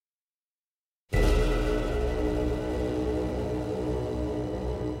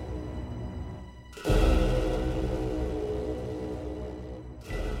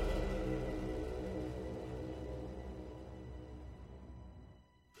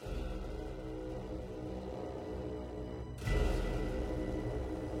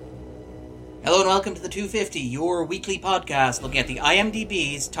Hello and welcome to the 250, your weekly podcast looking at the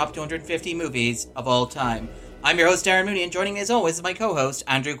IMDb's top 250 movies of all time. I'm your host, Darren Mooney, and joining me as always is my co-host,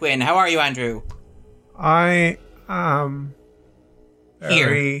 Andrew Quinn. How are you, Andrew? I am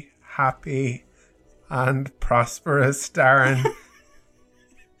very happy and prosperous, Darren.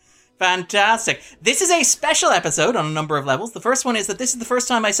 Fantastic. This is a special episode on a number of levels. The first one is that this is the first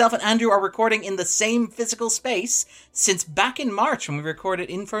time myself and Andrew are recording in the same physical space since back in March when we recorded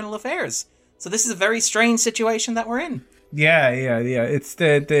Infernal Affairs. So this is a very strange situation that we're in. Yeah. It's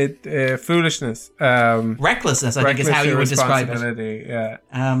the foolishness. Recklessness, I think, is how you would describe it. Yeah.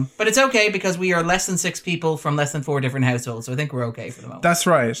 But it's okay because we are less than 6 people from less than 4 different households, so I think we're okay for the moment. That's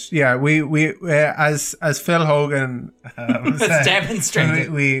right. Yeah, we as Phil Hogan has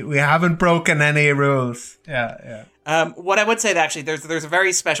demonstrated, we haven't broken any rules. Yeah. What I would say that actually there's a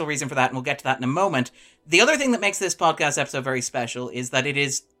very special reason for that, and we'll get to that in a moment. The other thing that makes this podcast episode very special is that it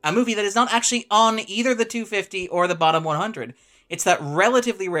is a movie that is not actually on either the 250 or the bottom 100. It's that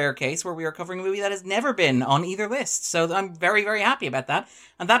relatively rare case where we are covering a movie that has never been on either list. So I'm very, very happy about that.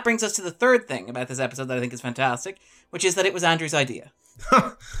 And that brings us to the third thing about this episode that I think is fantastic, which is that it was Andrew's idea.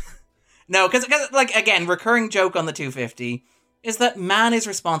 No, because like, again, recurring joke on the 250 is that man is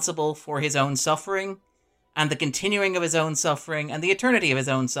responsible for his own suffering and the continuing of his own suffering and the eternity of his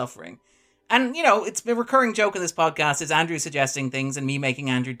own suffering. And, you know, it's a recurring joke in this podcast is Andrew suggesting things and me making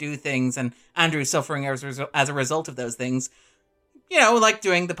Andrew do things and Andrew suffering as a result of those things. You know, like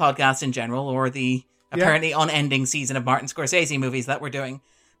doing the podcast in general or the apparently unending season of Martin Scorsese movies that we're doing.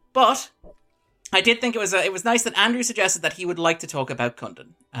 But I did think it was nice that Andrew suggested that he would like to talk about Kundun.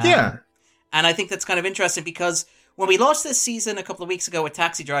 And I think that's kind of interesting because when we launched this season a couple of weeks ago with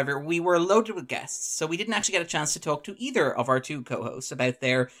Taxi Driver, we were loaded with guests, so we didn't actually get a chance to talk to either of our two co-hosts about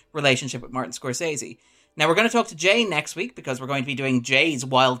their relationship with Martin Scorsese. Now, we're going to talk to Jay next week, because we're going to be doing Jay's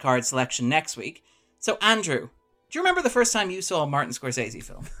wildcard selection next week. So, Andrew, do you remember the first time you saw a Martin Scorsese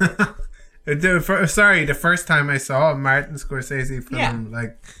film? The first time I saw a Martin Scorsese film,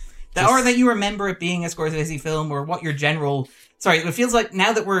 or that you remember it being a Scorsese film, or what your general... Sorry, it feels like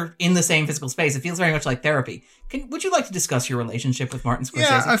now that we're in the same physical space, it feels very much like therapy. Would you like to discuss your relationship with Martin Scorsese?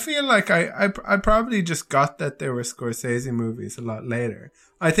 Yeah, I feel like I probably just got that there were Scorsese movies a lot later.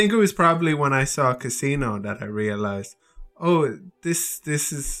 I think it was probably when I saw Casino that I realized, oh, this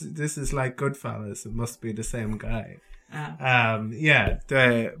is like Goodfellas. It must be the same guy.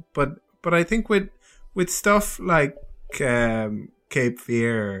 But I think with stuff like Cape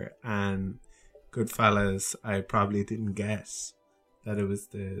Fear and Goodfellas, I probably didn't guess that it was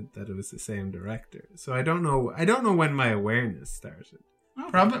the same director. So I don't know when my awareness started.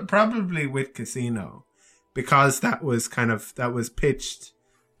 Okay. Probably with Casino, because that was pitched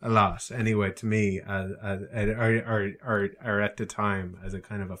a lot anyway to me or at the time as a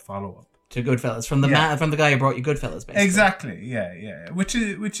kind of a follow up to Goodfellas from the guy who brought you Goodfellas, basically. Exactly, yeah. Which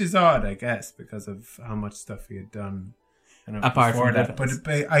is odd, I guess, because of how much stuff he had done. Apart from that, but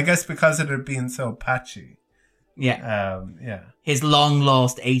I guess because it had been so patchy. Yeah. His long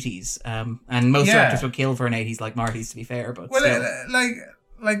lost 80s. And most directors would kill for an 80s like Marty's, to be fair. But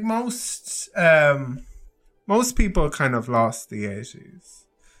like most people kind of lost the 80s.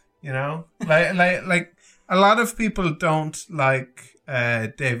 You know, like a lot of people don't like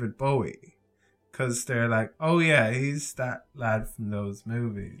David Bowie because they're like, oh yeah, he's that lad from those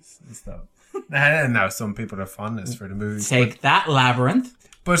movies and stuff. And now some people have fondness for the movies. Take that, Labyrinth.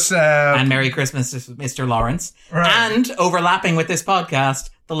 But and Merry Christmas, Mr. Lawrence. Right. And overlapping with this podcast,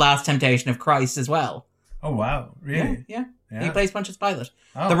 The Last Temptation of Christ as well. Oh, wow. Really? Yeah. He plays Pontius Pilate.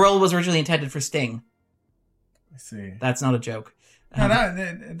 Oh. The role was originally intended for Sting. I see. That's not a joke. No,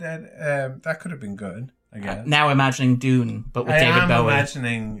 that could have been good, I guess. Now imagining Dune, but with David Bowie. I'm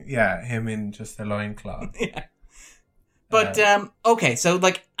imagining, him in just a loincloth. Yeah. But, okay, so,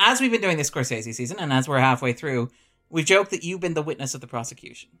 as we've been doing this Scorsese season, and as we're halfway through, we've joked that you've been the witness of the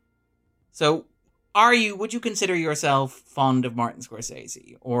prosecution. So, would you consider yourself fond of Martin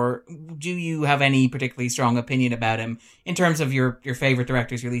Scorsese? Or do you have any particularly strong opinion about him in terms of your favorite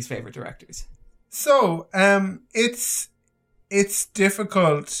directors, your least favorite directors? So, it's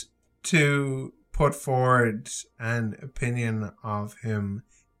difficult to put forward an opinion of him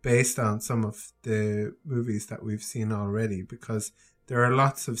based on some of the movies that we've seen already, because there are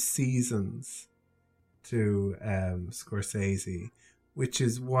lots of seasons to Scorsese, which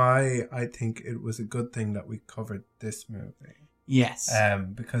is why I think it was a good thing that we covered this movie. Yes.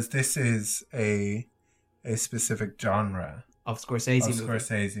 Because this is a specific genre of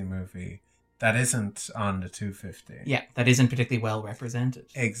Scorsese movie that isn't on the 250. Yeah, that isn't particularly well represented.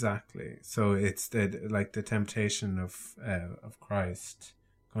 Exactly. So it's the Temptation of Christ,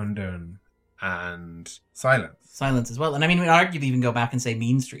 Kundun, and Silence. Silence as well. And I mean, we'd arguably even go back and say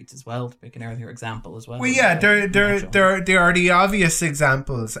Mean Streets as well, to pick an earlier example as well. Well, yeah, there are the obvious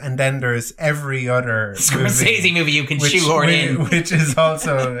examples, and then there's every other Scorsese movie you can shoehorn in. Which is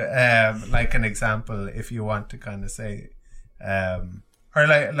also like an example, if you want to kind of say, or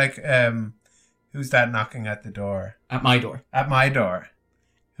who's that knocking at the door? At my door. At my door.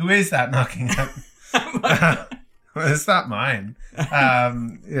 Who is that knocking at? Well, it's not mine.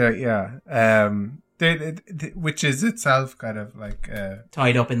 Which is itself kind of like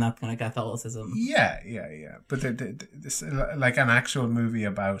tied up in that kind of Catholicism. Yeah. But this like an actual movie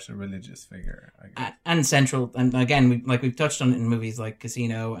about a religious figure, I guess. And central. And again, we've touched on it in movies like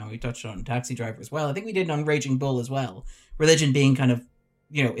Casino, and we touched on Taxi Driver as well. I think we did on Raging Bull as well. Religion being kind of,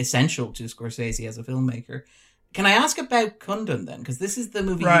 essential to Scorsese as a filmmaker. Can I ask about Kundun then? Because this is the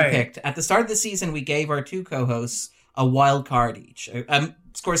movie you picked. At the start of the season, we gave our two co-hosts a wild card each.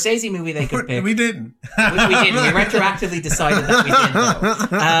 Scorsese movie they could pick. We didn't. We didn't. We retroactively decided that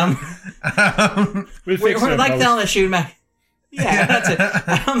we did, though. We're like Dalai Lama. Yeah, that's it.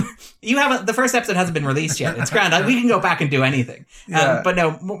 You haven't. The first episode hasn't been released yet. It's grand. We can go back and do anything. But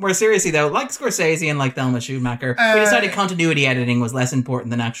no, more seriously though, like Scorsese and like Thelma Schumacher, we decided continuity editing was less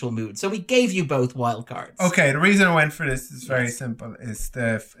important than actual mood. So we gave you both wild cards. Okay, the reason I went for this is very simple. It's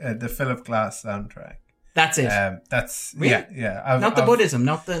the Philip Glass soundtrack. That's it. That's really? Yeah. Not the Buddhism.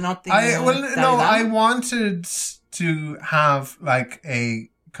 Not the. I wanted to have like a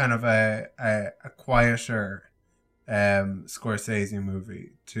kind of a quieter Scorsese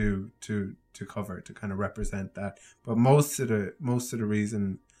movie to cover, to kind of represent that. But most of the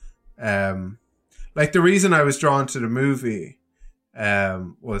reason, like the reason I was drawn to the movie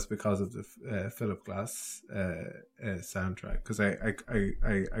was because of the Philip Glass soundtrack, because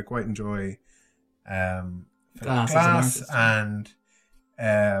I quite enjoy Philip Glass and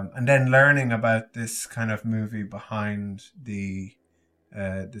then learning about this kind of movie behind the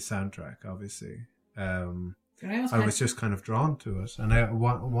soundtrack, obviously. I was just kind of drawn to it, and I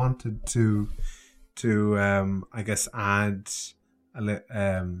wanted to I guess add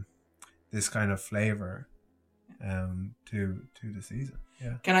this kind of flavor to the season.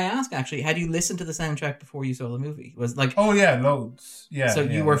 Yeah. Can I ask, actually, had you listened to the soundtrack before you saw the movie? Was like, oh yeah, loads. Yeah. So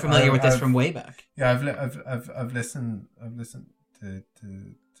you were familiar with this from way back. Yeah, I've listened to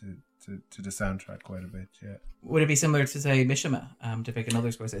the soundtrack quite a bit. Yeah. Would it be similar to say Mishima, to pick another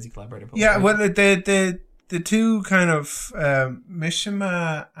Scorsese collaborator? Yeah. Well, the two kind of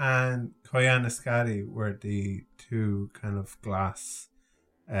Mishima and Koyaanisqatsi were the two kind of Glass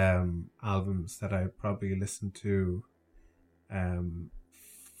albums that I probably listened to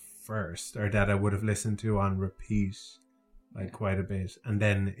first, or that I would have listened to on repeat quite a bit. And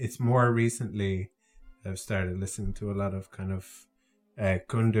then it's more recently I've started listening to a lot of kind of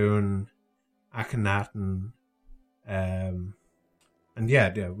Kundun, Akhenaten, and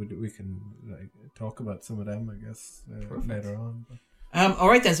we can talk about some of them, I guess, later on. All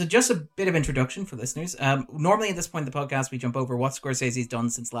right then, so just a bit of introduction for listeners. Normally at this point in the podcast we jump over what Scorsese's done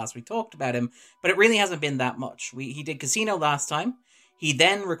since last we talked about him, but it really hasn't been that much. He did Casino last time. He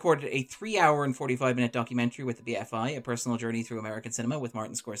then recorded a 3-hour and 45-minute documentary with the BFI, A Personal Journey Through American Cinema with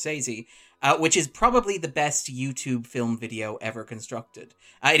Martin Scorsese, which is probably the best YouTube film video ever constructed.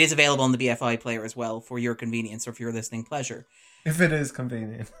 It is available on the BFI player as well for your convenience or for your listening pleasure. If it is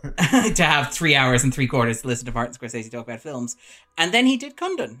convenient. To have 3 hours and 3/4 to listen to Martin Scorsese talk about films. And then he did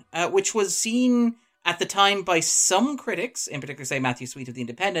Kundun, which was seen at the time by some critics, in particular, say, Matthew Sweet of The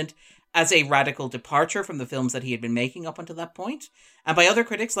Independent, as a radical departure from the films that he had been making up until that point. And by other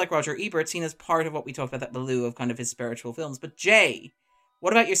critics, like Roger Ebert, seen as part of what we talked about, that milieu of kind of his spiritual films. But Jay,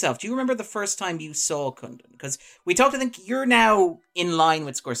 what about yourself? Do you remember the first time you saw Kundun? Because we talked, I think you're now in line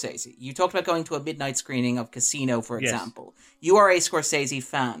with Scorsese. You talked about going to a midnight screening of Casino, for example. Yes. You are a Scorsese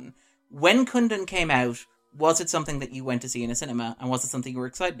fan. When Kundun came out, was it something that you went to see in a cinema, and was it something you were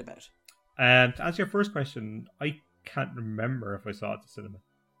excited about? To answer your first question, I can't remember if I saw it at the cinema.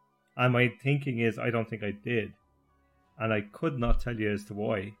 And my thinking is, I don't think I did. And I could not tell you as to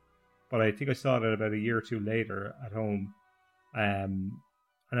why. But I think I saw it about a year or two later at home. And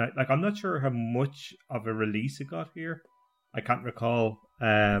I'm not sure how much of a release it got here. I can't recall.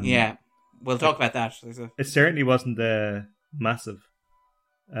 Yeah, we'll talk about that. It certainly wasn't massive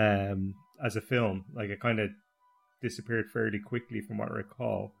as a film. Like, it kind of disappeared fairly quickly from what I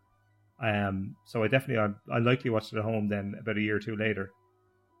recall. So I likely watched it at home then about a year or two later.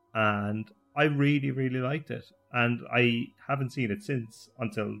 And I really, really liked it. And I haven't seen it since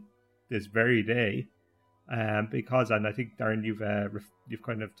until this very day. Because, and I think, Darren, you've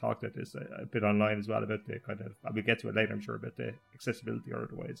kind of talked about this a bit online as well about the kind of, we'll get to it later, I'm sure, about the accessibility or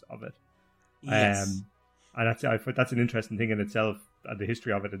otherwise of it. Yes. And I thought that's an interesting thing in itself, the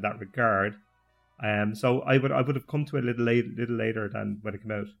history of it in that regard. So I would have come to it a little later than when it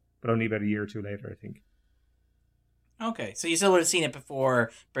came out, but only about a year or two later, I think. Okay, so you still would have seen it before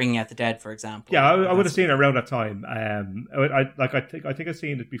Bringing Out the Dead, for example. Yeah, I would have seen it around that time. I think I've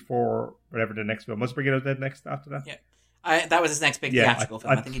seen it before whatever the next film was. Bringing Out the Dead next after that. Yeah, that was his next big theatrical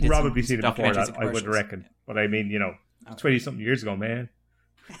film. I think he did probably some seen it before that. I would reckon, but I mean, 20-something years ago, man.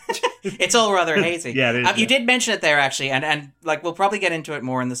 It's all rather hazy. Yeah, it is, you did mention it there, actually, and like we'll probably get into it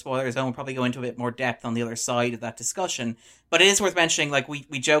more in the spoiler zone. We'll probably go into a bit more depth on the other side of that discussion. But it is worth mentioning, like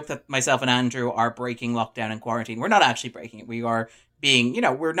we joke that myself and Andrew are breaking lockdown and quarantine. We're not actually breaking it. We are being,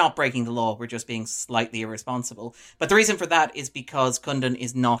 we're not breaking the law. We're just being slightly irresponsible. But the reason for that is because Kundun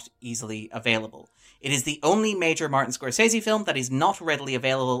is not easily available. It is the only major Martin Scorsese film that is not readily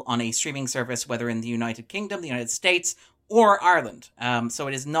available on a streaming service, whether in the United Kingdom, the United States, or Ireland. So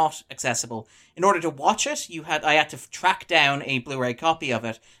it is not accessible. In order to watch it, I had to track down a Blu-ray copy of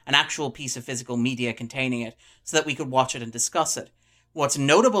it, an actual piece of physical media containing it, so that we could watch it and discuss it. What's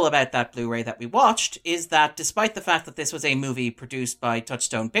notable about that Blu-ray that we watched is that despite the fact that this was a movie produced by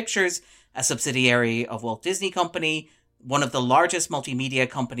Touchstone Pictures, a subsidiary of Walt Disney Company, one of the largest multimedia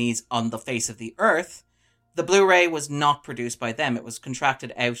companies on the face of the earth, the Blu-ray was not produced by them. It was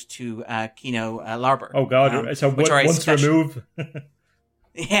contracted out to Kino Lorber. Oh, God. So once removed.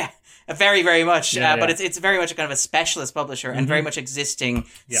 Yeah, very, very much. Yeah. But it's very much a kind of a specialist publisher and very much existing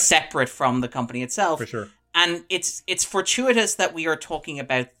separate from the company itself. For sure. And it's fortuitous that we are talking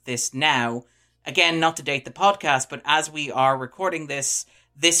about this now. Again, not to date the podcast, but as we are recording this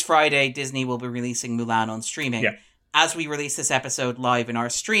Friday, Disney will be releasing Mulan on streaming. Yeah. As we release this episode live in our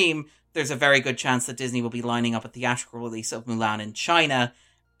stream, there's a very good chance that Disney will be lining up a theatrical release of Mulan in China,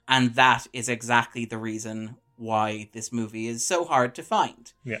 and that is exactly the reason why this movie is so hard to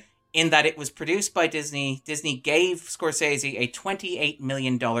find. Yeah. In that it was produced by Disney. Disney gave Scorsese a $28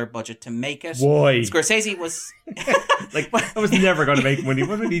 million budget to make it. Why? Scorsese was... I was never going to make money.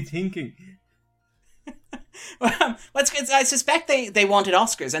 What were they thinking? Well, I suspect they wanted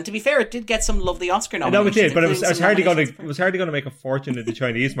Oscars, and to be fair, it did get some lovely Oscar nominations. No, it did, but it was hardly going to make a fortune in the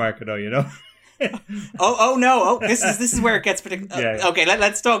Chinese market, though. No! This is where it gets particular. Yeah. Okay,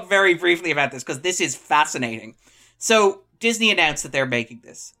 let's talk very briefly about this because this is fascinating. So Disney announced that they're making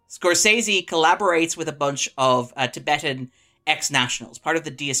this. Scorsese collaborates with a bunch of Tibetan ex-nationals, part of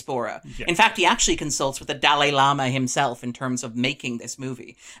the diaspora. Yeah. In fact, he actually consults with the Dalai Lama himself in terms of making this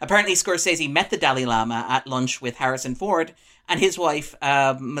movie. Apparently, Scorsese met the Dalai Lama at lunch with Harrison Ford and his wife,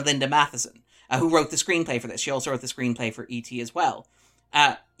 Melinda Matheson, who wrote the screenplay for this. She also wrote the screenplay for E.T. as well.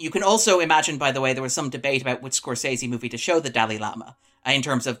 You can also imagine, by the way, there was some debate about which Scorsese movie to show the Dalai Lama, in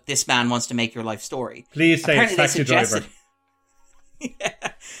terms of this man wants to make your life story. Please say it's Taxi Driver. Yeah.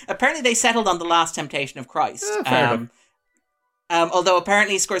 Apparently, they settled on The Last Temptation of Christ. Fair enough. Although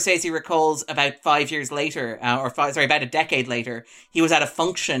apparently Scorsese recalls about 5 years later, about a decade later, he was at a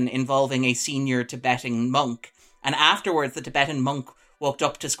function involving a senior Tibetan monk. And afterwards, the Tibetan monk walked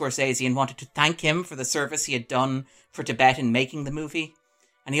up to Scorsese and wanted to thank him for the service he had done for Tibet in making the movie.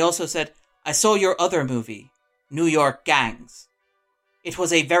 And he also said, "I saw your other movie, New York Gangs. It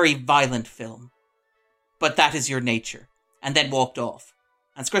was a very violent film. But that is your nature." And then walked off.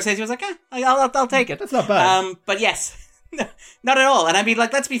 And Scorsese was like, I'll take it. That's not bad. But yes... No, not at all. And I mean,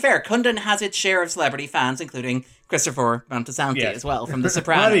 let's be fair. Kundun has its share of celebrity fans, including Christopher Montesanti as well from The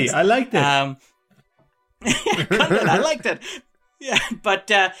Sopranos. Buddy, I liked it. Kundun, I liked it. Yeah, but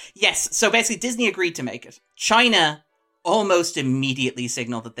yes. So basically, Disney agreed to make it. China almost immediately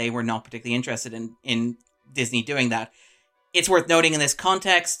signaled that they were not particularly interested in Disney doing that. It's worth noting in this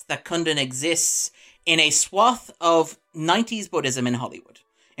context that Kundun exists in a swath of 90s Buddhism in Hollywood.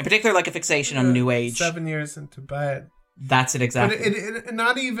 In particular, like a fixation on New Age. 7 years in Tibet. That's it exactly. But it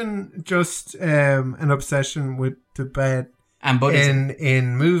not even just an obsession with Tibet and Buddhism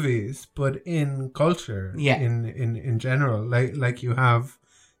in movies, but in culture. Yeah. In general, like you had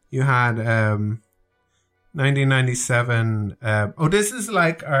 1997. This is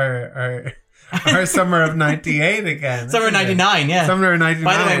like our Summer of 98 again. Summer of 99, yeah. Summer of 99.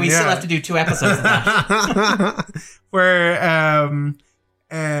 By the way, we still have to do 2 episodes of that. Where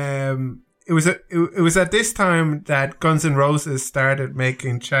it was at this time that Guns N' Roses started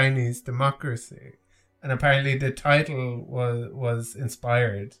making Chinese Democracy, and apparently the title was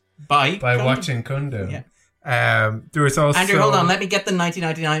inspired by watching Kundun. Yeah. There was also Andrew, hold on. Let me get the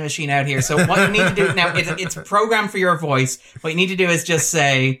 1999 machine out here. So what you need to do now, it's programmed for your voice. What you need to do is just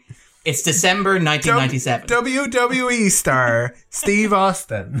say it's December 1997. WWE star Steve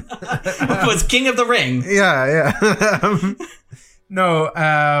Austin was King of the Ring. Yeah.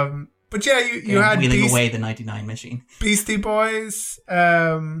 No. But yeah, you had wheeling away the 99 machine. Beastie Boys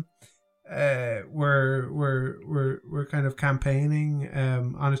were kind of campaigning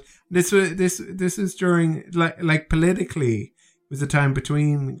on it. This is during like politically it was a time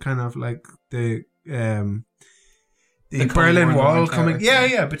between kind of like the Berlin Wall coming.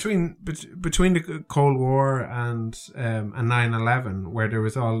 Between the Cold War and 9/11, where there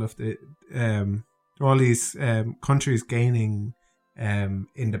was all of the all these countries gaining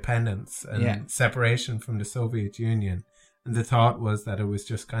independence and separation from the Soviet Union, and the thought was that it was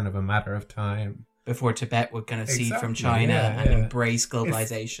just kind of a matter of time before Tibet would kind of cede from China and embrace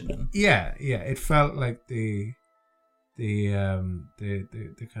globalization. It felt like the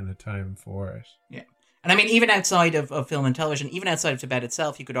kind of time for it. Yeah. And I mean, even outside of film and television, even outside of Tibet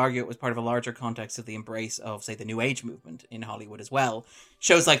itself, you could argue it was part of a larger context of the embrace of, say, the New Age movement in Hollywood as well.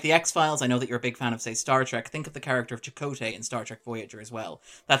 Shows like The X-Files, I know that you're a big fan of, say, Star Trek. Think of the character of Chakotay in Star Trek Voyager as well.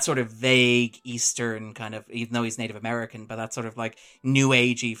 That sort of vague Eastern kind of, even though he's Native American, but that sort of like New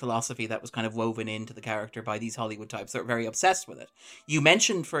Agey philosophy that was kind of woven into the character by these Hollywood types that were very obsessed with it. You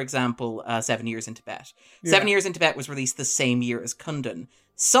mentioned, for example, 7 Years in Tibet. Yeah. 7 Years in Tibet was released the same year as Kundun.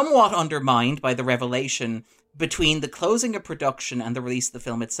 Somewhat undermined by the revelation between the closing of production and the release of the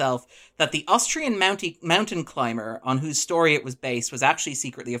film itself that the Austrian mountain climber on whose story it was based was actually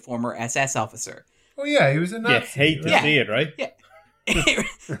secretly a former SS officer. Oh yeah, he was a Nazi. You hate to see it, right? Yeah.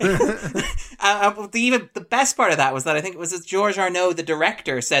 The best part of that was that I think it was Georges Arnaud, the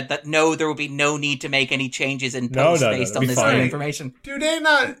director, said that no, there will be no need to make any changes in post based on this new information. Do they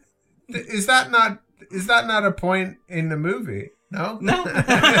not? Is that not a point in the movie? No?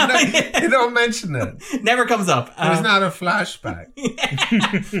 You don't mention it. Never comes up. There's not a flashback.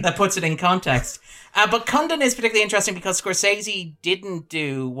 That puts it in context. But Kundun is particularly interesting because Scorsese didn't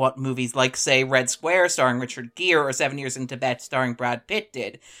do what movies like, say, Red Square starring Richard Gere or 7 Years in Tibet starring Brad Pitt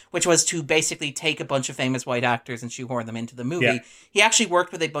did, which was to basically take a bunch of famous white actors and shoehorn them into the movie. Yeah. He actually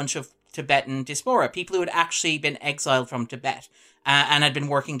worked with a bunch of Tibetan diaspora, people who had actually been exiled from Tibet and had been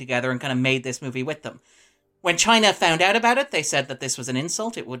working together and kind of made this movie with them. When China found out about it, they said that this was an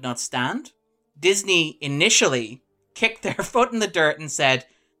insult, it would not stand. Disney initially kicked their foot in the dirt and said,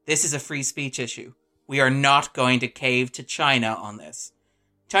 this is a free speech issue. We are not going to cave to China on this.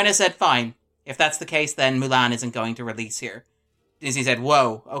 China said, fine. If that's the case, then Mulan isn't going to release here. Disney said,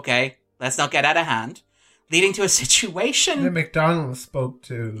 whoa, okay, let's not get out of hand. Leading to a situation... The McDonald's spoke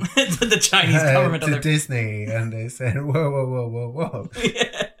to... the Chinese government. To Disney, and they said, whoa.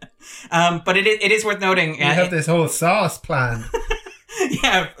 Yeah. But it is worth noting... We have this whole sauce planned.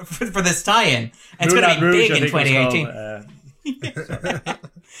 Yeah, for this tie-in. And it's going to be big in 2018.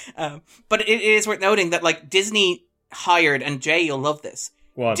 But it is worth noting that like Disney hired, and Jay, you'll love this.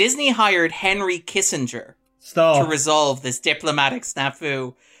 What? Disney hired Henry Kissinger to resolve this diplomatic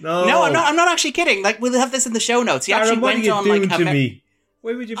snafu. No, I'm not actually kidding. Like, we'll have this in the show notes. He actually went on like... me?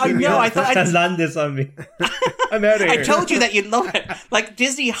 Why would you land this on me? I'm out of here. I told you that you'd love it. Like,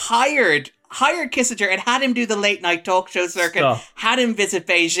 Disney hired Kissinger and had him do the late night talk show circuit, had him visit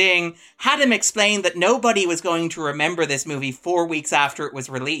Beijing, had him explain that nobody was going to remember this movie 4 weeks after it was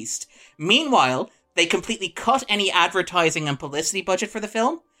released. Meanwhile, they completely cut any advertising and publicity budget for the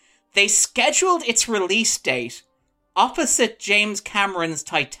film. They scheduled its release date opposite James Cameron's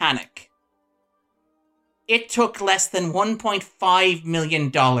Titanic. It took less than $1.5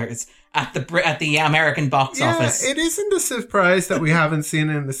 million at the American box office. It isn't a surprise that we haven't seen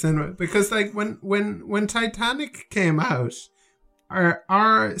it in the cinema, because like when Titanic came out,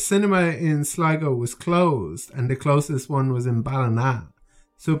 our cinema in Sligo was closed, and the closest one was in Ballina.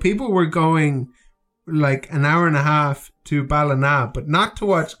 So people were going like an hour and a half to Ballina, but not to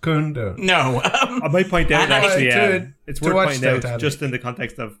watch Kundun. No, I might point out actually, it's worth pointing out just in the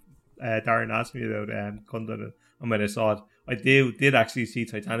context of Darren asked me about Kundun, and when I saw it, I did actually see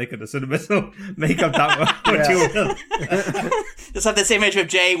Titanic in the cinema, so make up that what you will. Just have this image of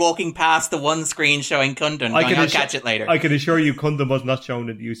Jay walking past the one screen showing Kundun. I'll catch it later. I can assure you Kundun was not shown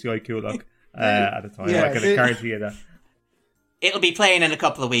in the UCI Kulak at the time. Yeah, I can guarantee you that. It'll be playing in a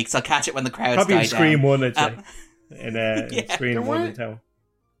couple of weeks. I'll catch it when the crowds probably die Scream down. One, I'd say. In Scream One in town.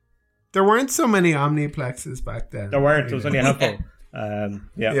 There weren't so many omniplexes back then. There weren't. There was only a handful.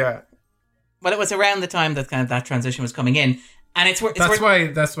 Yeah. Well, it was around the time that kind of that transition was coming in, and that's why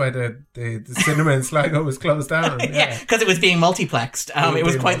the cinema in Sligo was closed down. Yeah, because it was being multiplexed. It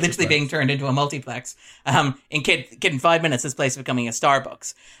was quite literally being turned into a multiplex. In 5 minutes, this place is becoming a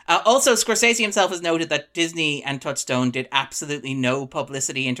Starbucks. Also, Scorsese himself has noted that Disney and Touchstone did absolutely no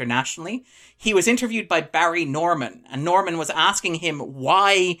publicity internationally. He was interviewed by Barry Norman, and Norman was asking him,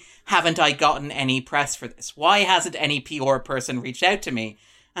 why haven't I gotten any press for this? Why hasn't any PR person reached out to me?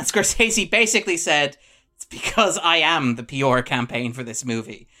 And Scorsese basically said, it's because I am the PR campaign for this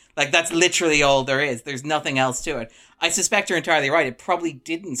movie. Like, that's literally all there is. There's nothing else to it. I suspect you're entirely right. It probably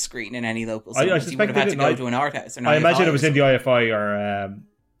didn't screen in any local cinemas. You would have had to go to an art house. Or I imagine it was in the IFI or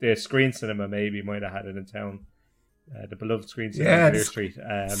the Screen Cinema, maybe, might have had it in town. The beloved Screen Cinema on Deer Street.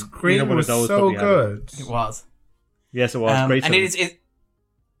 Screen was so good. It was. Yes, it was. Great and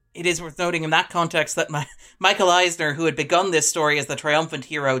it is worth noting in that context that Michael Eisner, who had begun this story as the triumphant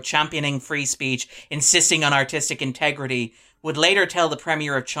hero championing free speech, insisting on artistic integrity, would later tell the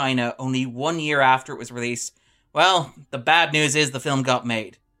Premier of China only 1 year after it was released, well, the bad news is the film got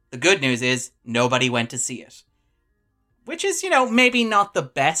made. The good news is nobody went to see it. Which is, maybe not the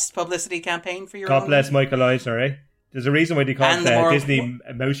best publicity campaign for your God bless Michael Eisner, eh? There's a reason why they called Disney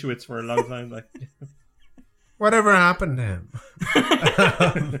Mauschwitz for a long time. Like, whatever happened to him?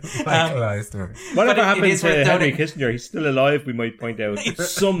 Michael Eisner. Whatever happened to Henry Kissinger? He's still alive, we might point out.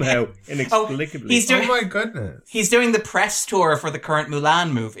 Somehow, inexplicably. Oh my goodness. He's doing the press tour for the current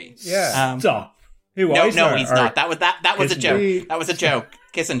Mulan movie. Yeah. Stop. No, he's not. That was a joke. That was a joke.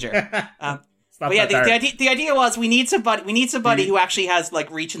 Kissinger. But yeah, the idea was we need somebody who actually has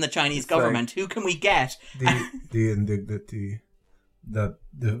like reach in the Chinese government. Like, who can we get? The indignity that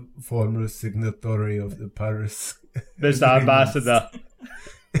the former signatory of the Paris Mr. Ambassador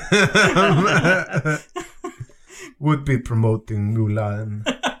would be promoting Mulan.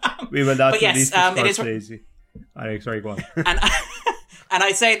 We will not release Scorsese. Sorry, go on. And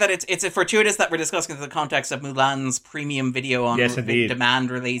I say that it's a fortuitous that we're discussing in the context of Mulan's premium video on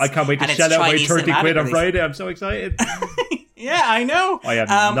demand release. I can't wait to shell out my 30 quid on Friday. I'm so excited. Yeah, I know. I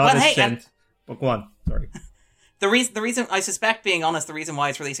am not a cent. But go on. Sorry. The reason, I suspect, being honest, the reason why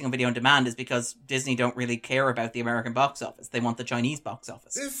it's releasing on video on demand is because Disney don't really care about the American box office. They want the Chinese box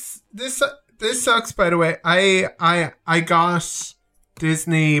office. This sucks, by the way. I got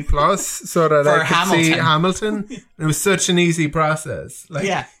Disney Plus so that I could see Hamilton. It was such an easy process. Like,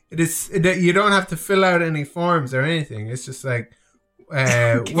 yeah. You don't have to fill out any forms or anything. It's just like,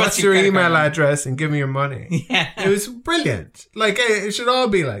 what's your email address and give me your money. Yeah. It was brilliant. Like, it should all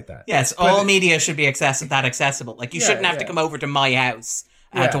be like that. Yes, all media should be accessible. Like, you shouldn't have to come over to my house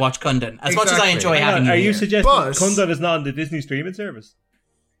to watch Kundun. As much as I enjoy having you. Are you suggesting Kundun is not on the Disney streaming service?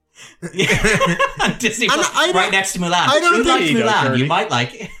 Disney Plus, right next to Mulan. I don't think Mulan. You might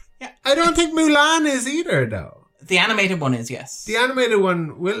like it. Yeah. I don't think Mulan is either, though. The animated one is, yes. The animated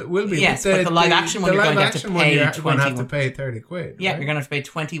one will be. Yes, but the live action one, you're going to have to pay you're going to have to pay 30 quid. Yeah, right? You're going to have to pay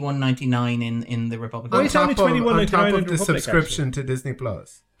 $21.99 in the Republic. On top of the subscription to Disney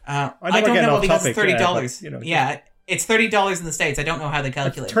Plus. I don't know because it's $30. Yeah, it's $30 in the States. I don't know how they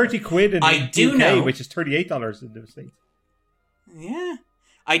calculate. It's 30 quid in the UK, which is $38 in the States. Yeah.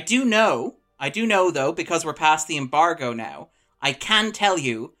 I do know though, because we're past the embargo now, I can tell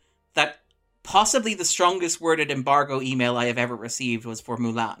you that possibly the strongest worded embargo email I have ever received was for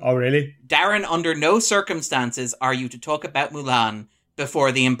Mulan. Oh, really? Darren, under no circumstances are you to talk about Mulan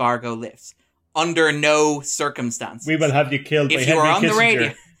before the embargo lifts. Under no circumstances. We will have you killed if by you Henry are on Kissinger. the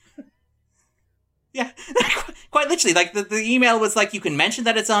radio. Yeah, quite literally. Like the email was like, you can mention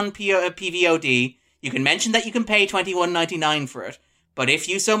that it's on PVOD. You can mention that you can pay $21.99 for it. But if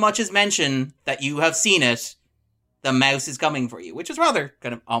you so much as mention that you have seen it, the mouse is coming for you, which is rather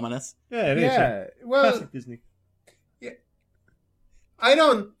kind of ominous. Yeah, it is. Yeah, well, classic Disney. Yeah, I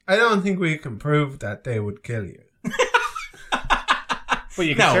don't think we can prove that they would kill you. Well,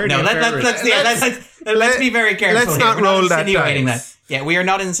 you can let's be very careful. Let's not roll that dice. Yeah, we are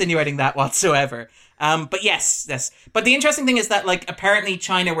not insinuating that whatsoever. But yes. But the interesting thing is that, like, apparently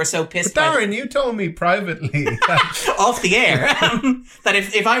China were so pissed. But Darren, you told me privately off the air that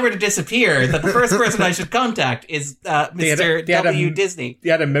if I were to disappear, that the first person I should contact is Mr. W. Disney. They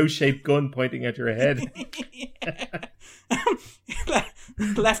had a mouse-shaped gun pointing at your head.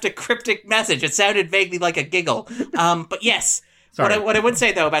 Left a cryptic message. It sounded vaguely like a giggle. But yes, what I would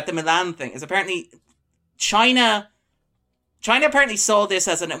say though about the Milan thing is apparently China apparently saw this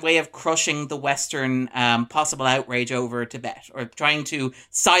as a way of crushing the Western possible outrage over Tibet, or trying to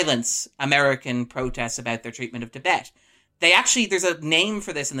silence American protests about their treatment of Tibet. There's a name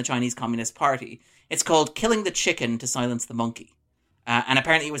for this in the Chinese Communist Party. It's called killing the chicken to silence the monkey. And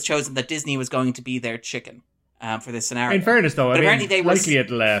apparently it was chosen that Disney was going to be their chicken for this scenario. In fairness though, likely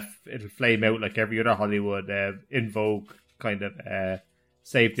it'll flame out like every other Hollywood in vogue kind of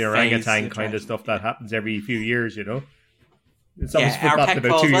save the orangutan kind of stuff that happens every few years, you know? It's always forgotten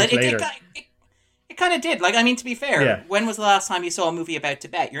about 2 years later. It kind of did. Like, I mean, to be fair, when was the last time you saw a movie about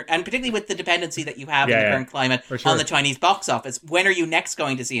Tibet? And particularly with the dependency that you have in the current climate on the Chinese box office, when are you next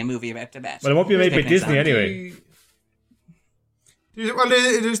going to see a movie about Tibet? Well, it won't be made by Disney anyway.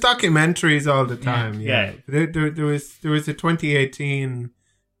 There's documentaries all the time. Yeah. There was a 2018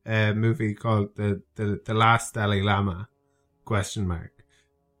 movie called the Last Dalai Lama ?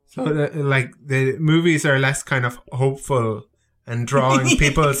 So the movies are less kind of hopeful and drawing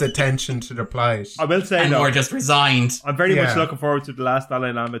people's attention to the plight. I will say, and more just resigned. I'm very much looking forward to The Last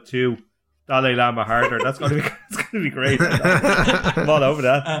Dalai Lama 2. Dalai Lama Harder. That's going to be great. I'm all over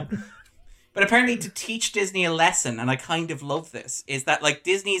that. But apparently to teach Disney a lesson, and I kind of love this, is that like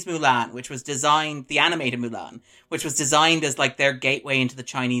Disney's Mulan, which was designed, the animated Mulan, which was designed as like their gateway into the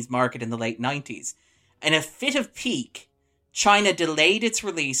Chinese market in the late 90s. In a fit of pique, China delayed its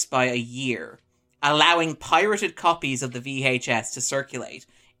release by a year, allowing pirated copies of the VHS to circulate,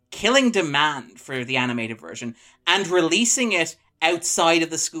 killing demand for the animated version, and releasing it outside of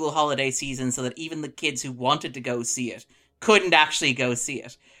the school holiday season so that even the kids who wanted to go see it couldn't actually go see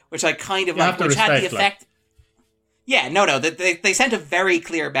it. Which I kind of like, which had the effect... Yeah, no, they sent a very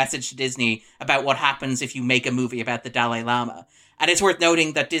clear message to Disney about what happens if you make a movie about the Dalai Lama. And it's worth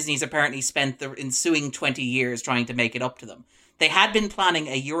noting that Disney's apparently spent the ensuing 20 years trying to make it up to them. They had been planning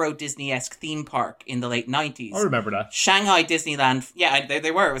a Euro Disney-esque theme park in the late 90s. I remember that. Shanghai Disneyland... Yeah,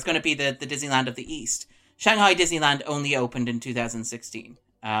 they were. It was going to be the Disneyland of the East. Shanghai Disneyland only opened in 2016,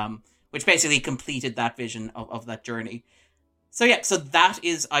 which basically completed that vision of that journey. So that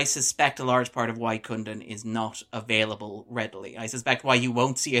is, I suspect, a large part of why Kundun is not available readily. I suspect why you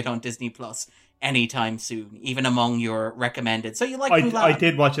won't see it on Disney Plus anytime soon, even among your recommended. So you like Mulan? I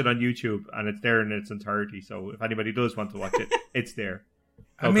did watch it on YouTube, and it's there in its entirety. So if anybody does want to watch it, it's there.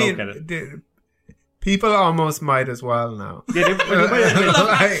 Go get it. People almost might as well now. Yeah,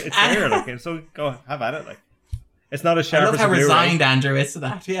 it's there. Like, so go have at it. Like, it's not as sharp. I love as how a Blu-ray. resigned Andrew is to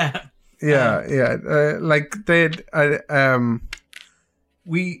that. Yeah.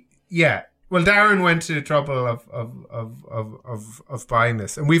 Well, Darren went to the trouble of buying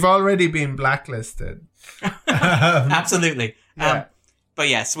this, and we've already been blacklisted. Absolutely. Yeah. But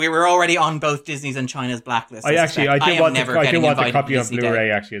yes, we were already on both Disney's and China's blacklist. I do want a copy of Disney Blu-ray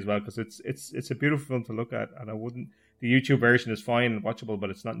Day. actually as well, because it's a beautiful film to look at, and I wouldn't. The YouTube version is fine and watchable, but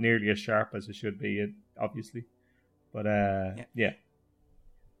it's not nearly as sharp as it should be, obviously. But yeah.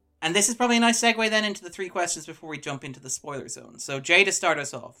 And this is probably a nice segue then into the 3 questions before we jump into the spoiler zone. So, Jay, to start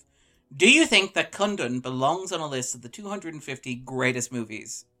us off, do you think that Kundun belongs on a list of the 250 greatest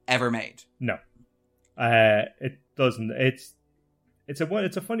movies ever made? No, it doesn't. It's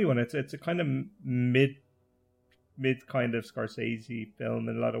a funny one. It's a kind of mid kind of Scorsese film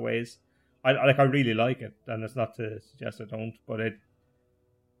in a lot of ways. I really like it, and it's not to suggest I don't, but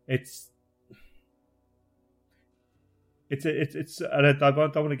it's and I don't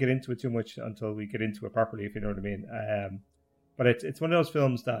want to get into it too much until we get into it properly, if you know what I mean. But it's one of those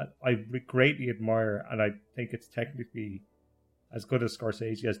films that I greatly admire, and I think it's technically as good as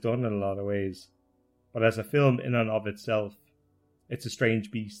Scorsese has done in a lot of ways. But as a film in and of itself, it's a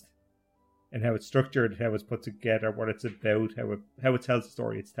strange beast. And how it's structured, how it's put together, what it's about, how it tells the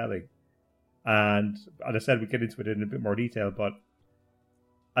story it's telling. And as I said, we get into it in a bit more detail, but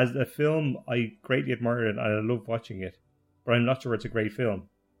as a film, I greatly admire it and I love watching it. But I'm not sure it's a great film.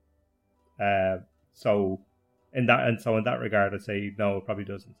 So in that regard, I'd say no, it probably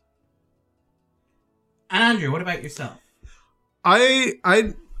doesn't. And Andrew, what about yourself?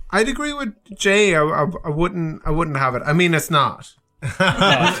 I'd agree with Jay. I wouldn't have it. I mean, it's not.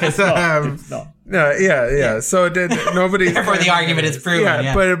 No, it's not. No, yeah. So nobody. Therefore, the argument is proven.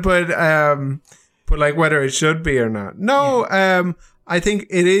 Yeah. But like whether it should be or not. No. I think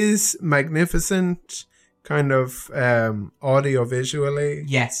it is magnificent, kind of audio visually.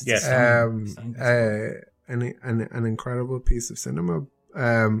 Yes. An incredible piece of cinema.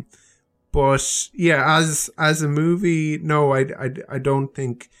 But yeah, as a movie, no, I don't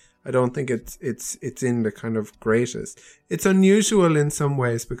think it's in the kind of greatest. It's unusual in some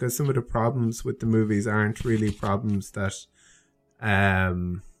ways because some of the problems with the movies aren't really problems that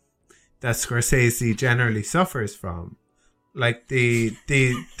Scorsese generally suffers from. Like this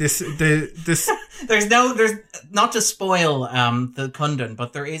there's not to spoil the Kundun,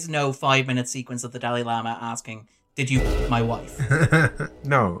 but there is no 5-minute sequence of the Dalai Lama asking, "Did you my wife?"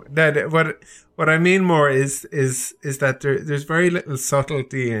 No, what I mean more is that there's very little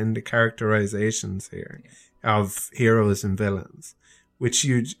subtlety in the characterizations here of heroes and villains, which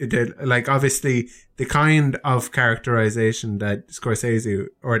like obviously the kind of characterization that Scorsese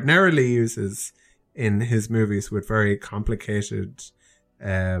ordinarily uses in his movies with very complicated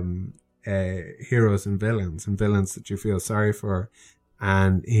heroes and villains that you feel sorry for,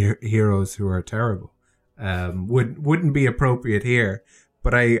 and heroes who are terrible. Wouldn't be appropriate here,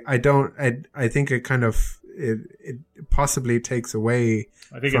 but I think it kind of it possibly takes away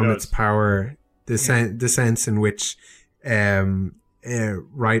I think from it its does. power the sense in which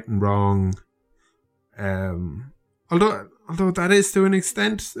right and wrong, although that is to an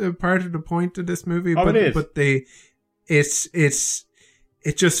extent part of the point of this movie, Oh, but it is. but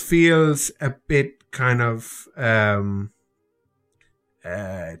it just feels a bit kind of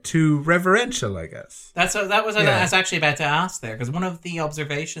too reverential, I guess. That was what Yeah. I was actually about to ask there, because one of the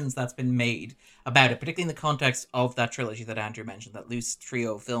observations that's been made about it, particularly in the context of that trilogy that Andrew mentioned, that loose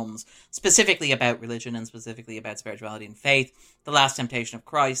trio of films, specifically about religion and specifically about spirituality and faith, The Last Temptation of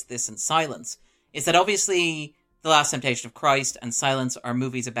Christ, this and Silence, is that obviously The Last Temptation of Christ and Silence are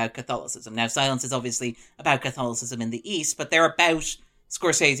movies about Catholicism. Now, Silence is obviously about Catholicism in the East, but they're about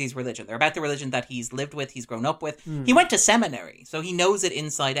Scorsese's religion. They're about the religion that he's lived with, he's grown up with. He went to seminary, so he knows it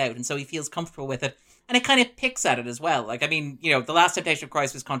inside out, and so he feels comfortable with it. And it kind of picks at it as well. Like, I mean, The Last Temptation of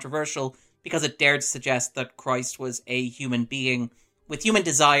Christ was controversial because it dared to suggest that Christ was a human being with human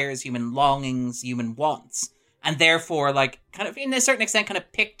desires, human longings, human wants. And therefore, like, kind of, in a certain extent, kind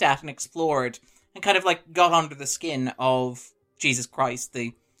of picked at and explored and kind of, like, got under the skin of Jesus Christ,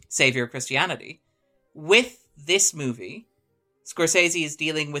 the savior of Christianity. With this movie, Scorsese is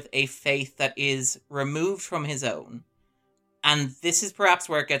dealing with a faith that is removed from his own. And this is perhaps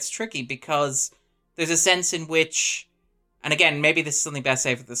where it gets tricky, because there's a sense in which, and again, maybe this is something best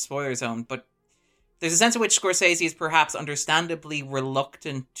saved for the spoiler zone, but there's a sense in which Scorsese is perhaps understandably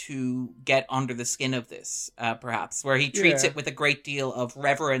reluctant to get under the skin of this, perhaps, where he treats it with a great deal of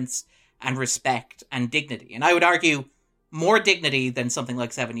reverence and respect and dignity. And I would argue more dignity than something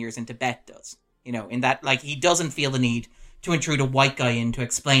like 7 Years in Tibet does. In that, like, he doesn't feel the need to intrude a white guy in to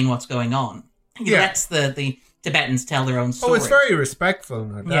explain what's going on. He lets the Tibetans tell their own story. Oh, it's very respectful,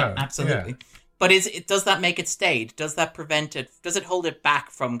 no doubt. Yeah, absolutely. Yeah. But does that make it stayed? Does that prevent it? Does it hold it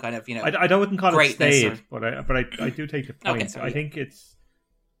back from kind of, I wouldn't call it stayed, or... but I do take the point. Okay, sorry, I think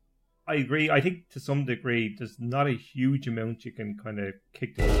I agree. I think to some degree there's not a huge amount you can kind of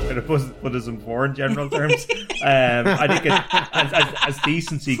kick the bit of Buddhism for in general terms. I think as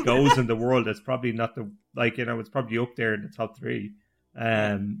decency goes in the world, it's probably not it's probably up there in the top three.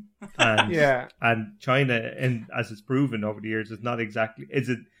 And China, and as it's proven over the years, is not exactly,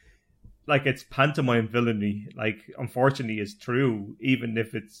 it's pantomime villainy, unfortunately is true, even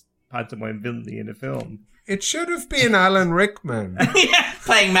if it's pantomime villainy in a film. It should have been Alan Rickman.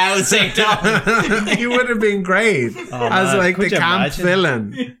 Playing Mao Zedong. He would have been great as the camp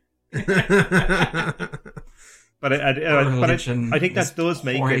villain. But I think that does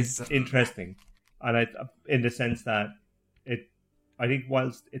make it interesting, and in the sense that I think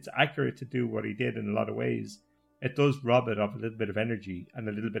whilst it's accurate to do what he did in a lot of ways, it does rob it of a little bit of energy and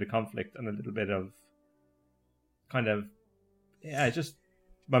a little bit of conflict and a little bit of kind of just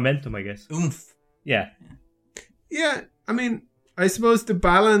momentum, I guess. Oomph. Yeah. I mean, I suppose the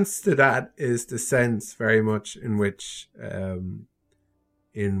balance to that is the sense very much in which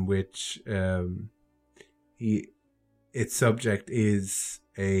its subject is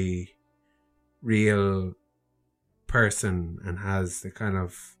a real person and has the kind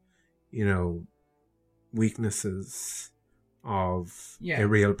of weaknesses of a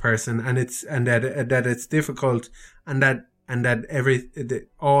real person, and that it's difficult, and that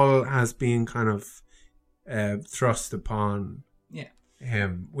all has been kind of thrust upon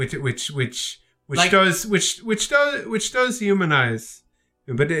him, which does humanize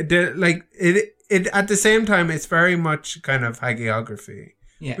him, but it at the same time it's very much kind of hagiography,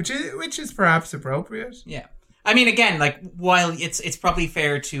 which is perhaps appropriate. Yeah. I mean, again, while it's probably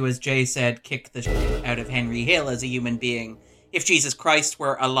fair to, as Jay said, kick the shit out of Henry Hill as a human being, if Jesus Christ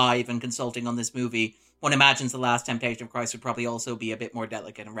were alive and consulting on this movie, one imagines The Last Temptation of Christ would probably also be a bit more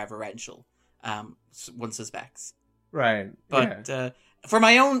delicate and reverential, one suspects. Right. But for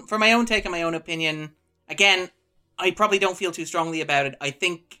my own take and my own opinion, again, I probably don't feel too strongly about it. I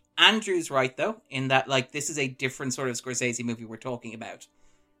think Andrew's right, though, in that, this is a different sort of Scorsese movie we're talking about.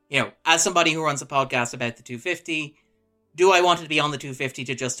 As somebody who runs a podcast about the 250, do I want it to be on the 250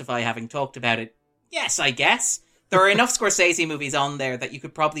 to justify having talked about it? Yes, I guess. There are enough Scorsese movies on there that you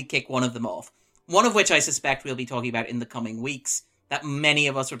could probably kick one of them off. One of which I suspect we'll be talking about in the coming weeks, that many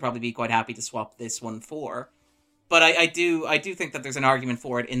of us would probably be quite happy to swap this one for. But I do think that there's an argument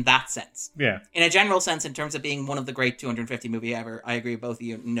for it in that sense. Yeah. In a general sense, in terms of being one of the great 250 movie ever, I agree with both of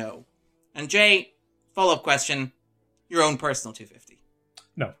you, no. And Jay, follow-up question, your own personal 250.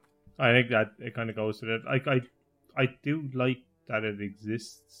 No. I think that it kind of goes to that. I do like that it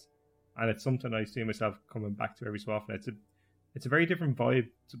exists, and it's something I see myself coming back to every so often. It's a very different vibe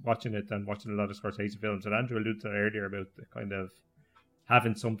to watching it than watching a lot of Scorsese films. And Andrew alluded to that earlier about the kind of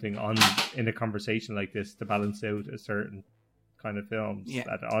having something on in a conversation like this to balance out a certain kind of films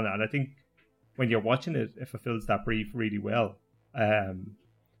that are on it. And I think when you're watching it, it fulfills that brief really well. And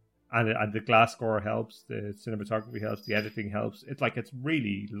the glass score helps, the cinematography helps, the editing helps. It's like it's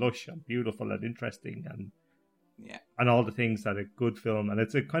really lush and beautiful and interesting and all the things that a good film, and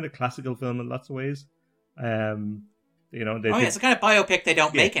it's a kind of classical film in lots of ways. It's a kind of biopic they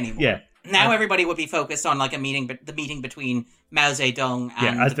don't make anymore. Yeah. Now everybody would be focused on like the meeting between Mao Zedong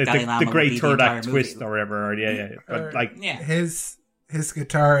and the Dalai Lama. The great third act twist or whatever. But his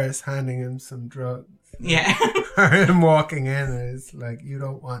guitarist handing him some drugs. Yeah. Or him walking in and it's like, you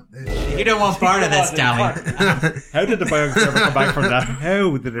don't want this. You don't want part of this, Dalai. How did the biography ever come back from that?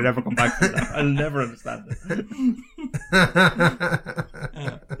 How did it ever come back from that? I'll never understand it.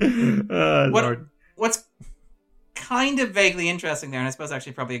 Lord. What's kind of vaguely interesting there, and I suppose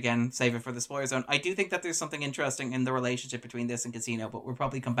actually probably again save it for the spoiler zone, I do think that there's something interesting in the relationship between this and Casino, but we'll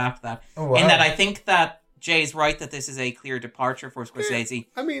probably come back to that. Oh, wow. In that I think that Jay's right that this is a clear departure for Scorsese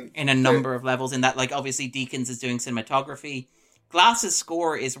in a number of levels, in that like obviously Deakins is doing cinematography. Glass's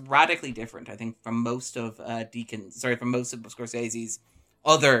score is radically different, I think, from most of most of Scorsese's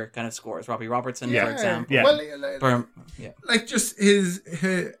other kind of scores. Robbie Robertson, for example. Yeah. Well, like just his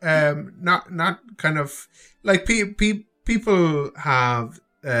not kind of like people have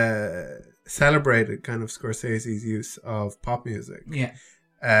celebrated kind of Scorsese's use of pop music. Yeah.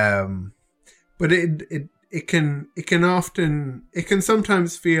 But it can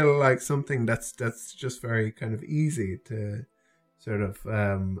sometimes feel like something that's just very kind of easy to sort of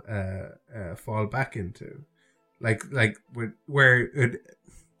fall back into, like where it,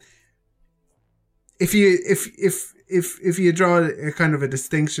 if you draw a kind of a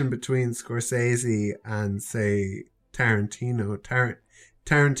distinction between Scorsese and say Tarantino,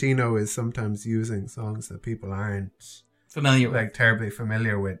 Tarantino is sometimes using songs that people aren't terribly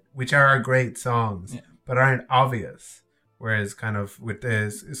familiar with, which are great songs, but aren't obvious. Whereas kind of with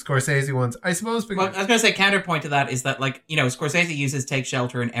the Scorsese ones, I suppose... Well, I was going to say, counterpoint to that is that, like, you know, Scorsese uses Take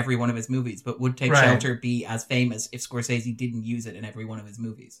Shelter in every one of his movies, but would Take Shelter be as famous if Scorsese didn't use it in every one of his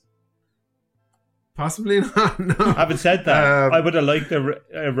movies? Possibly not, no. Having said that, I would have liked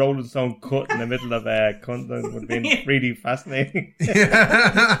a Rolling Stone cut in the middle of Kundun. Would have been really fascinating.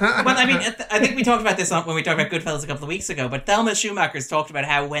 Well, I mean, I think we talked about this when we talked about Goodfellas a couple of weeks ago, but Thelma Schumacher's talked about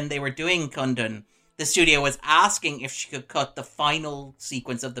how when they were doing Kundun, the studio was asking if she could cut the final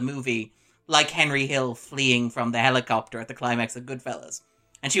sequence of the movie like Henry Hill fleeing from the helicopter at the climax of Goodfellas.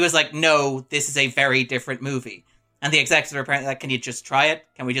 And she was like, no, this is a very different movie. And the execs were apparently like, can you just try it?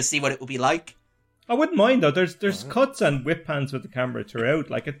 Can we just see what it will be like? I wouldn't mind though. There's cuts and whip pans with the camera throughout.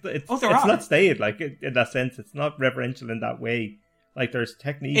 Like it's not stayed. Like in that sense, it's not reverential in that way. Like there's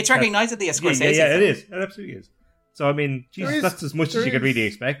technique. It's recognizedly a Scorsese. Yeah, it is. It absolutely is. So I mean, Jesus, that's as much as you could really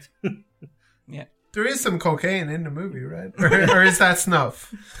expect. Yeah. There is some cocaine in the movie, right? Or is that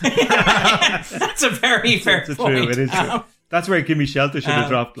snuff? That's a very fair point. True. It is true. That's where Gimme Shelter should have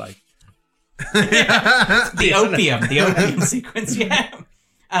dropped. Like the opium sequence. Yeah.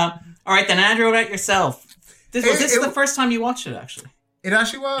 All right, then, Andrew, what about yourself? This is the first time you watched it, actually. It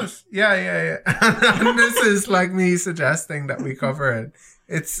actually was. Yeah. And this is like me suggesting that we cover it.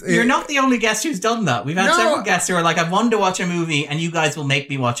 You're not the only guest who's done that. We've had several guests who are like, I've wanted to watch a movie, and you guys will make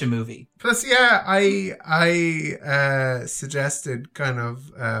me watch a movie. Plus, I suggested kind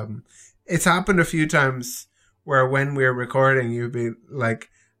of... it's happened a few times where when we're recording, you'd be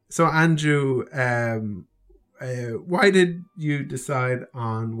like, so Andrew... why did you decide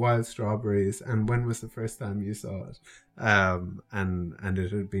on Wild Strawberries, and when was the first time you saw it? And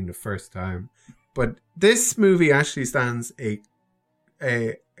it had been the first time. But this movie actually stands a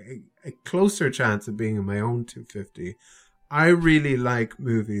closer chance of being in my own 250. I really like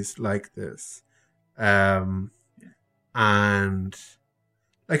movies like this. And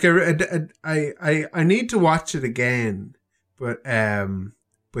like I need to watch it again, but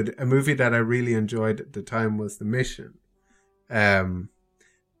a movie that I really enjoyed at the time was The Mission. And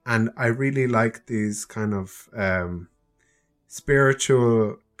I really like these kind of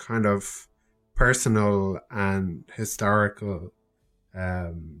spiritual, kind of personal and historical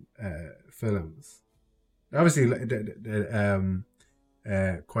films. Obviously,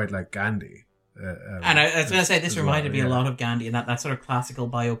 quite like Gandhi. And I was going to say, this reminded me a lot of Gandhi and that sort of classical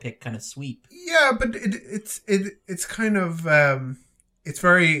biopic kind of sweep. Yeah, but it's kind of... It's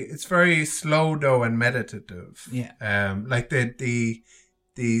very slow though and meditative. Yeah. Like the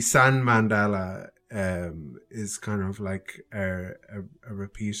Sand Mandala is kind of like a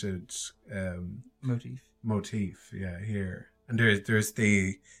repeated motif. Yeah, here. And there's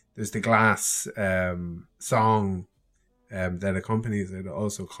the glass song that accompanies it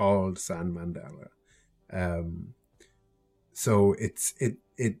also called San Mandela. So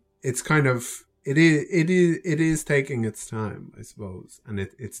it's kind of it is taking its time, I suppose, and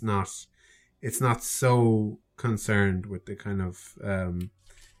it's not so concerned with the kind of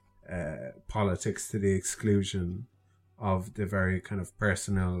politics to the exclusion of the very kind of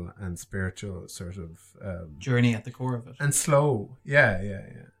personal and spiritual sort of journey at the core of it, and slow. Yeah.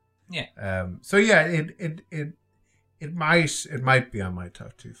 So yeah, it might be on my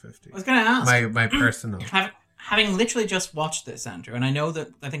top 250. I was going to ask my personal. Having literally just watched this, Andrew, and I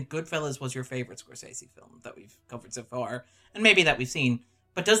think Goodfellas was your favorite Scorsese film that we've covered so far, and maybe that we've seen.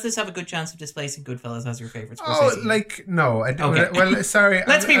 But does this have a good chance of displacing Goodfellas as your favorite Scorsese? No, I don't. Okay. Well, sorry.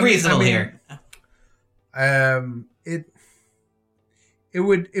 Let's be reasonable here. It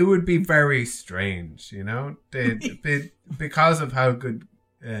would be very strange, because of how good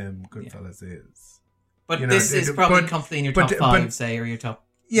Goodfellas is. But this is probably comfortably in your top 5, say, or your top.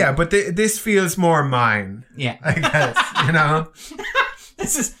 Yeah, but this feels more mine. Yeah, I guess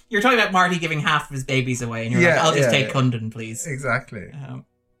This is you're talking about Marty giving half of his babies away, and you're like, "I'll just take Kundun, please." Exactly.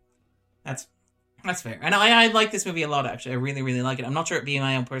 That's fair, and I like this movie a lot. Actually, I really, really like it. I'm not sure it'd be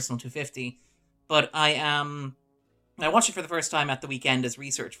my own personal 250, but I watched it for the first time at the weekend as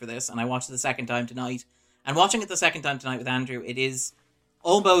research for this, and I watched it the second time tonight. And watching it the second time tonight with Andrew, it is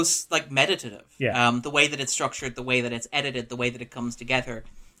almost like meditative. Yeah. The way that it's structured, the way that it's edited, the way that it comes together.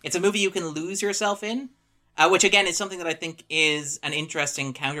 It's a movie you can lose yourself in, which again is something that I think is an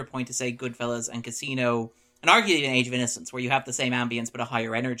interesting counterpoint to, say, Goodfellas and Casino, and arguably an Age of Innocence, where you have the same ambience but a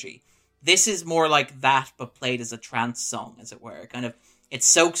higher energy. This is more like that, but played as a trance song, as it were. Kind of, it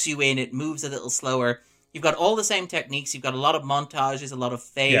soaks you in, it moves a little slower. You've got all the same techniques, you've got a lot of montages, a lot of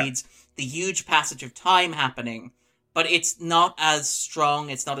fades, the huge passage of time happening, but it's not as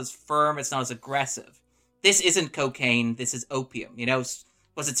strong, it's not as firm, it's not as aggressive. This isn't cocaine, this is opium,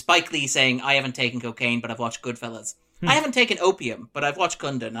 Was it Spike Lee saying, I haven't taken cocaine, but I've watched Goodfellas? I haven't taken opium, but I've watched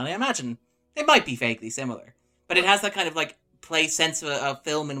Kundun, and I imagine it might be vaguely similar. But it has that kind of play sense of a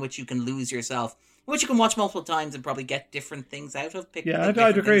film in which you can lose yourself, which you can watch multiple times and probably get different things out of.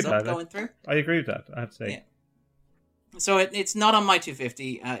 I'd agree with that. Going through. I agree with that, I have to say. Yeah. So it's not on my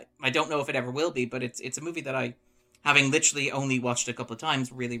 250. I don't know if it ever will be, but it's a movie that I, having literally only watched a couple of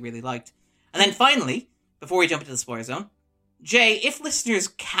times, really, really liked. And then finally, before we jump into the spoiler zone, Jay, if listeners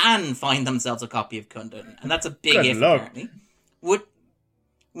can find themselves a copy of Kundun, and that's a big if apparently,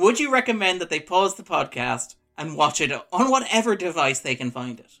 would you recommend that they pause the podcast and watch it on whatever device they can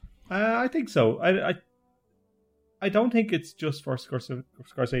find it? I think so. I don't think it's just for Scorsese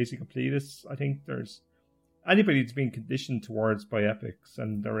completists. I think there's anybody that's been conditioned towards biopics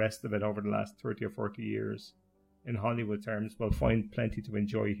and the rest of it over the last 30 or 40 years in Hollywood terms will find plenty to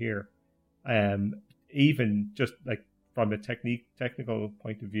enjoy here. Even just from a technical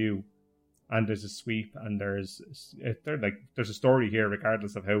point of view, and there's a sweep and there's a story here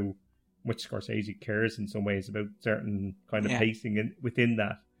regardless of how much Scorsese cares in some ways about certain kind of pacing within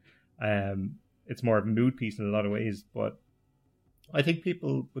that. It's more of a mood piece in a lot of ways, but I think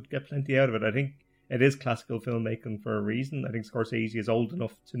people would get plenty out of it. I think it is classical filmmaking for a reason. I think Scorsese is old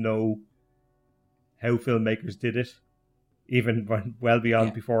enough to know how filmmakers did it, even well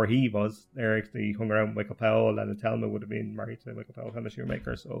beyond before he was. Eric, he hung around with Michael Powell, and Thelma would have been married to Michael Powell, kind of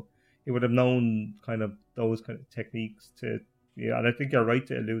shoemaker, so he would have known kind of those kind of techniques to. Yeah, and I think you're right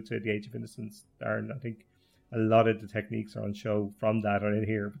to allude to the Age of Innocence, Darren. I think a lot of the techniques are on show from that are in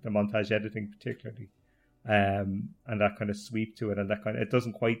here, but the montage editing particularly, and that kind of sweep to it, and that kind of, it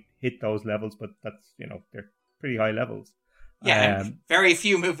doesn't quite hit those levels, but that's they're pretty high levels. Yeah, very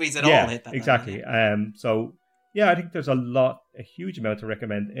few movies at all hit that. Exactly. Level. So yeah, I think there's a huge amount to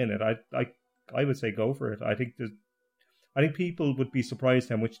recommend in it. I would say go for it. I think people would be surprised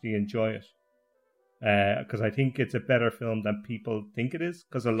how much they enjoy it. Because I think it's a better film than people think it is,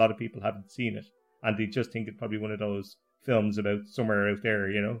 because a lot of people haven't seen it and they just think it's probably one of those films about somewhere out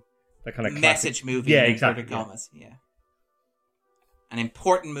there, that kind of message movie. Yeah, exactly. Yeah. An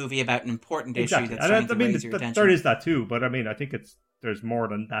important movie about an important issue that's trying to raise your attention. There is that too, but I think there's more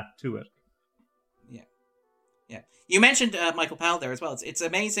than that to it. Yeah. You mentioned Michael Powell there as well. It's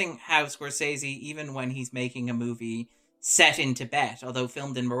amazing how Scorsese, even when he's making a movie set in Tibet, although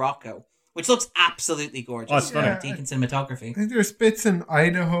filmed in Morocco, which looks absolutely gorgeous. Deacon cinematography. I think there's bits in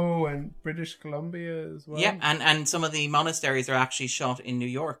Idaho and British Columbia as well. Yeah, and some of the monasteries are actually shot in New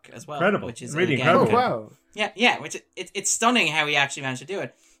York as well. Incredible. Which is really incredible. incredible. Oh, wow. Yeah, which it's stunning how he actually managed to do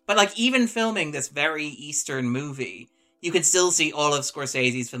it. But even filming this very Eastern movie, you can still see all of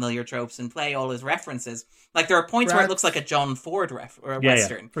Scorsese's familiar tropes and play all his references. Like, there are points where it looks like a John Ford or a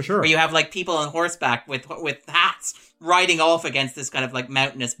Western. For sure. Where you have, like, people on horseback with hats riding off against this kind of, like,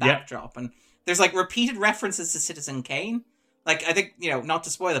 mountainous backdrop. And there's, like, repeated references to Citizen Kane. Like, I think, not to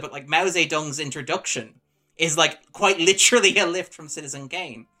spoil it, but, like, Mao Zedong's introduction is, like, quite literally a lift from Citizen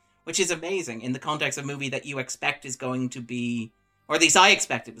Kane, which is amazing in the context of a movie that you expect is going to be, or at least I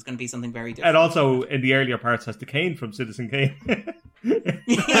expect it was going to be something very different. And also, in the earlier parts, has the Kane from Citizen Kane.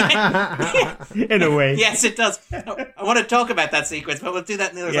 In a way. Yes, it does. I want to talk about that sequence, but we'll do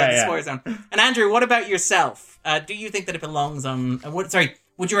that in the other side of the spoiler zone. And Andrew, what about yourself? Do you think that it belongs on...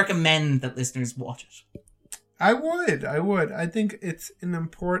 would you recommend that listeners watch it? I would. I think it's an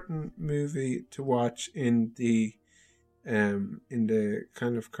important movie to watch in the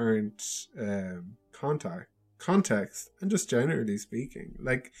kind of current context, and just generally speaking.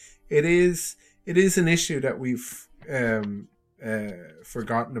 Like, it is an issue that we've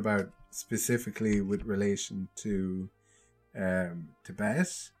forgotten about, specifically with relation to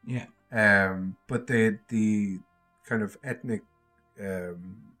Tibet. Yeah. But the kind of ethnic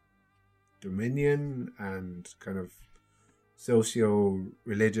dominion and kind of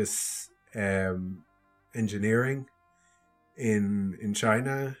socio-religious engineering in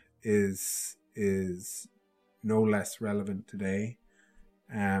China is no less relevant today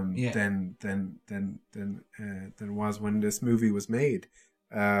than was when this movie was made,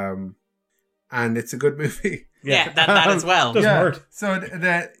 and it's a good movie. Yeah, that as well. Doesn't hurt. So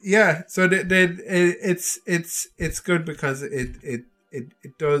it's good because it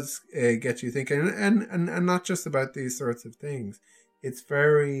does get you thinking, and not just about these sorts of things. It's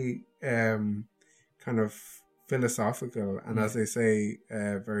very kind of philosophical, and as they say,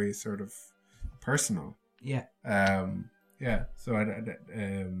 very sort of personal. Yeah. So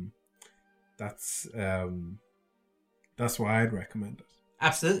that's why I'd recommend it.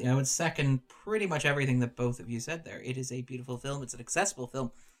 Absolutely. I would second pretty much everything that both of you said there. It is a beautiful film. It's an accessible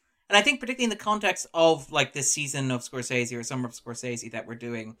film. And I think particularly in the context of, like, this season of Scorsese, or Summer of Scorsese, that we're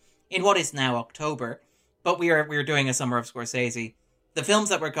doing in what is now October, but we're doing a Summer of Scorsese. The films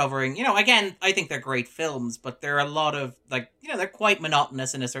that we're covering, again, I think they're great films, but they're a lot of, like, they're quite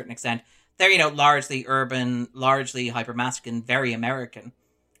monotonous in a certain extent. They're, largely urban, largely hypermasculine, very American.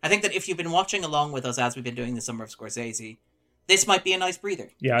 I think that if you've been watching along with us as we've been doing the Summer of Scorsese, this might be a nice breather.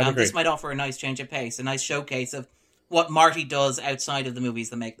 Yeah, I'd agree. This might offer a nice change of pace, a nice showcase of what Marty does outside of the movies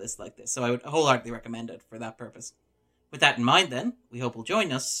that make lists like this. So I would wholeheartedly recommend it for that purpose. With that in mind, then, we hope you'll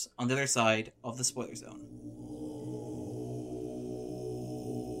join us on the other side of the spoiler zone.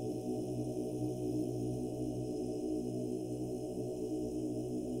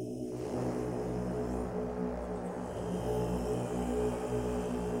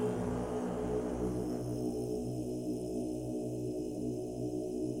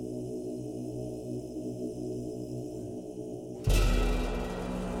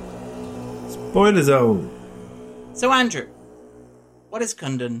 Spoiler zone. So, Andrew, what is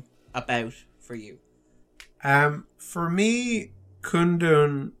Kundun about for you? For me,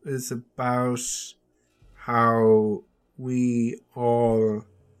 Kundun is about how we all,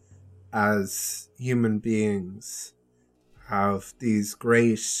 as human beings, have these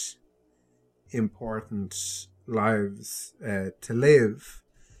great, important lives to live,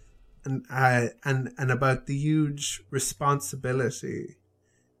 and about the huge responsibility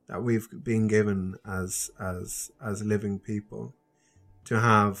that we've been given as living people, to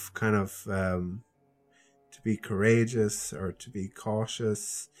have kind of to be courageous or to be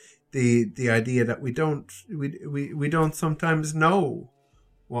cautious. The idea that we don't sometimes know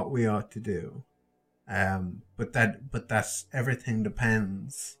what we ought to do, but that everything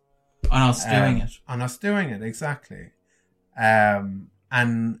depends on us doing it. On us doing it, exactly.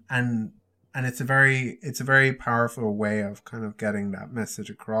 And it's a very powerful way of kind of getting that message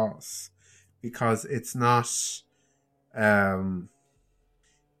across, because it's not, in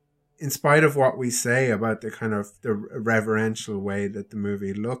spite of what we say about the kind of the reverential way that the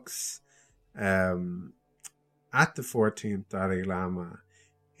movie looks at the 14th Dalai Lama,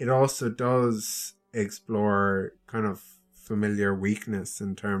 it also does explore kind of familiar weakness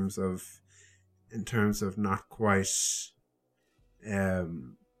in terms of not quite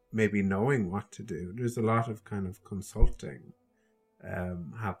maybe knowing what to do. There's a lot of kind of consulting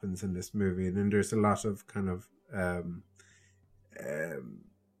happens in this movie, and then there's a lot of kind of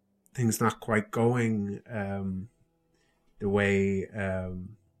things not quite going the way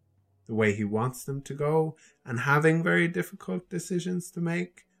he wants them to go, and having very difficult decisions to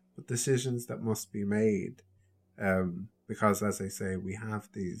make, but decisions that must be made, because, as I say, we have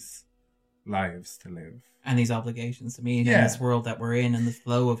these lives to live. And these obligations to meet in this world that we're in and the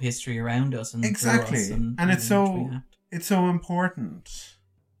flow of history around us and exactly. through us. And it's so important.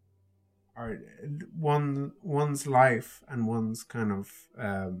 One's life and one's kind of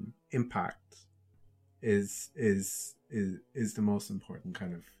impact is the most important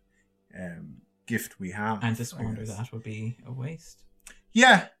kind of gift we have. And to squander that would be a waste.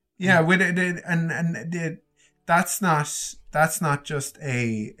 Yeah. With it, and that's not just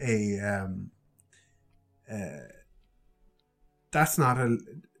that's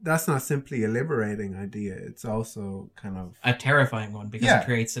not simply a liberating idea. It's also kind of a terrifying one because it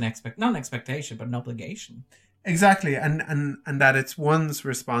creates not an expectation but an obligation. Exactly, and that it's one's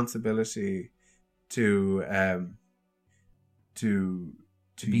responsibility to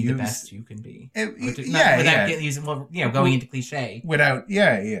be use the best you can be. Without going into cliche.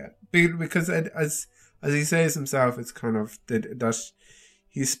 Because as he says himself, it's kind of that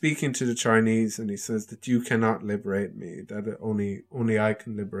he's speaking to the Chinese and he says that you cannot liberate me, that only I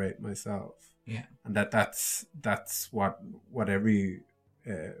can liberate myself. Yeah. And that's what every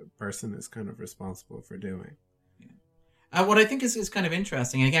person is kind of responsible for doing. What I think is kind of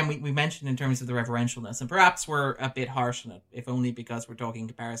interesting, and again, we mentioned in terms of the reverentialness, and perhaps we're a bit harsh on it, if only because we're talking in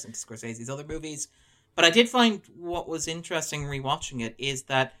comparison to Scorsese's other movies. But I did find what was interesting rewatching it is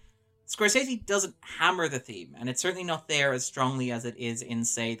that Scorsese doesn't hammer the theme, and it's certainly not there as strongly as it is in,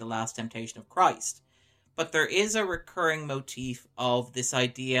 say, The Last Temptation of Christ. But there is a recurring motif of this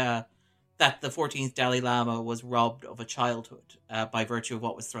idea that the 14th Dalai Lama was robbed of a childhood by virtue of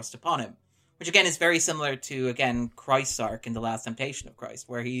what was thrust upon him. Which, again, is very similar to, again, Christ's arc in The Last Temptation of Christ,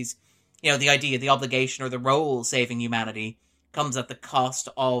 where he's, the idea, the obligation or the role saving humanity comes at the cost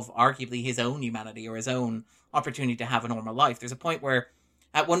of, arguably, his own humanity or his own opportunity to have a normal life. There's a point where,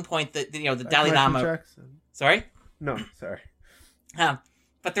 at one point, the Dalai Lama... Jackson. Sorry? No, sorry.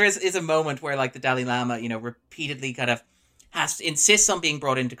 But there is a moment where, the Dalai Lama, repeatedly kind of insists on being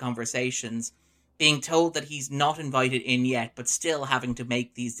brought into conversations, being told that he's not invited in yet, but still having to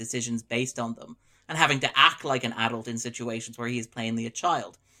make these decisions based on them, and having to act like an adult in situations where he is plainly a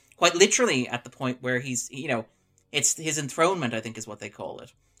child. Quite literally at the point where he's, it's his enthronement, I think is what they call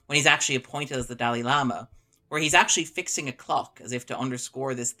it, when he's actually appointed as the Dalai Lama, where he's actually fixing a clock as if to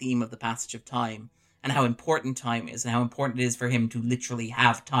underscore this theme of the passage of time, and how important time is, and how important it is for him to literally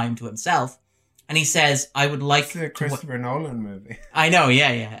have time to himself. And he says, I would like... It's a Christopher Nolan movie. I know,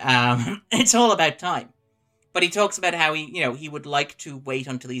 yeah. It's all about time. But he talks about how he would like to wait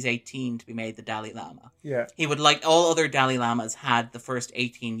until he's 18 to be made the Dalai Lama. Yeah. He would like... All other Dalai Lamas had the first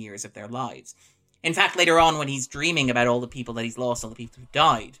 18 years of their lives. In fact, later on, when he's dreaming about all the people that he's lost, all the people who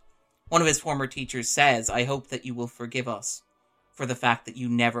died, one of his former teachers says, I hope that you will forgive us for the fact that you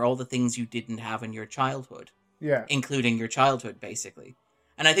never... All the things you didn't have in your childhood. Yeah. Including your childhood, basically.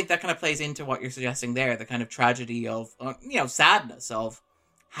 And I think that kind of plays into what you're suggesting there, the kind of tragedy of, sadness of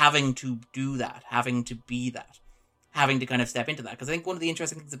having to do that, having to be that, having to kind of step into that. Because I think one of the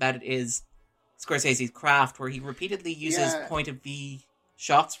interesting things about it is Scorsese's craft, where he repeatedly uses point of view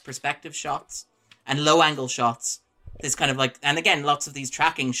shots, perspective shots, and low angle shots. This kind of and again, lots of these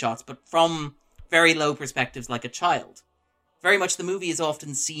tracking shots, but from very low perspectives like a child. Very much the movie is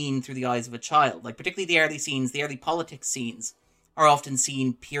often seen through the eyes of a child, particularly the early scenes, the early politics scenes, are often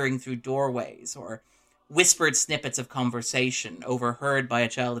seen peering through doorways or whispered snippets of conversation overheard by a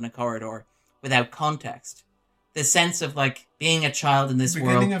child in a corridor without context. The sense of being a child in this world.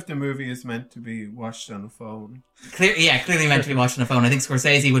 The beginning of the movie is meant to be watched on a phone. Clearly meant to be watched on a phone. I think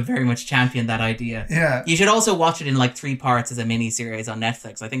Scorsese would very much champion that idea. Yeah. You should also watch it in 3 parts as a mini-series on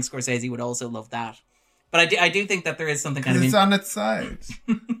Netflix. I think Scorsese would also love that. But I do think that there is something kind of... It's on its side.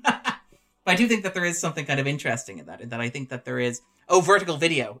 But I do think that there is something kind of interesting in that I think that there is... vertical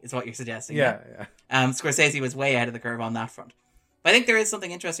video is what you're suggesting. Yeah. Scorsese was way ahead of the curve on that front. But I think there is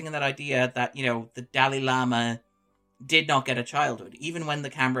something interesting in that idea that, the Dalai Lama did not get a childhood. Even when the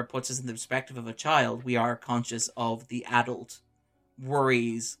camera puts us in the perspective of a child, we are conscious of the adult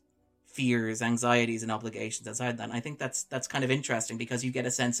worries, fears, anxieties, and obligations outside that. And I think that's kind of interesting because you get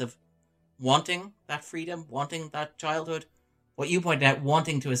a sense of wanting that freedom, wanting that childhood. What you pointed out,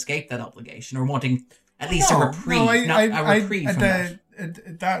 wanting to escape that obligation or wanting at least a reprieve, a reprieve from that.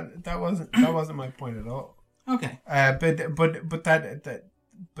 That wasn't my point at all. Okay. But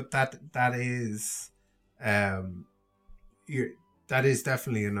that is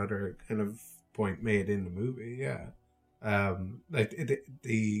definitely another kind of point made in the movie. Yeah.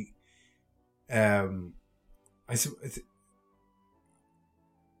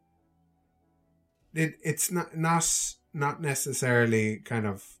 It's not necessarily kind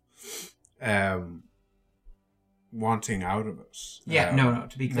of wanting out of it. Yeah, no,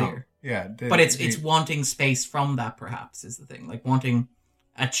 to be clear. Yeah, but it's wanting space from that, perhaps, is the thing. Like wanting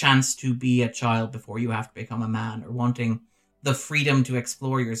a chance to be a child before you have to become a man, or wanting the freedom to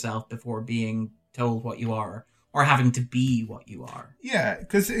explore yourself before being told what you are, or having to be what you are. Yeah,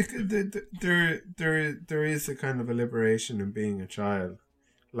 because there is a kind of a liberation in being a child,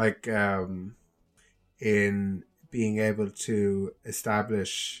 like in being able to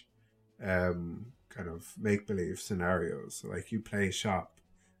establish kind of make-believe scenarios. Like you play shop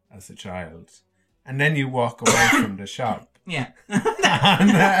as a child, and then you walk away from the shop. Yeah.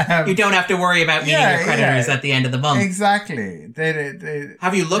 And, you don't have to worry about meeting your creditors at the end of the month. Exactly.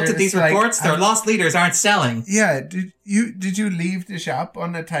 Have you looked at these reports? Their lost leaders aren't selling. Yeah. Did you leave the shop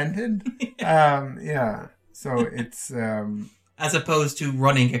unattended? Yeah. So it's as opposed to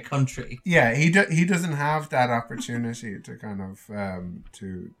running a country. Yeah, he doesn't have that opportunity to kind of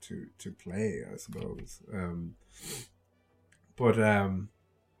to play, I suppose. But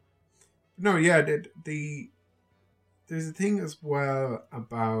no, yeah, there's a thing as well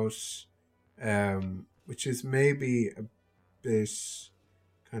about which is maybe a bit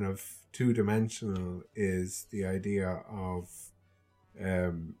kind of two-dimensional, is the idea of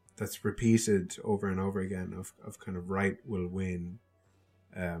that's repeated over and over again of kind of right will win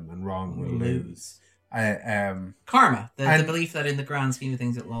and wrong will lose. Karma, the belief that in the grand scheme of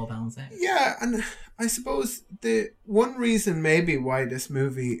things it will all balance out. Yeah, and I suppose the one reason maybe why this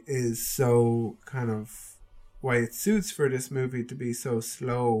movie is so kind of, why it suits for this movie to be so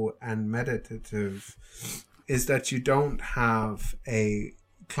slow and meditative, is that you don't have a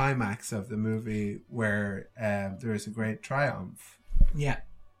climax of the movie where there is a great triumph. Yeah.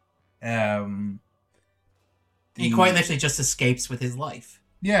 He quite literally just escapes with his life.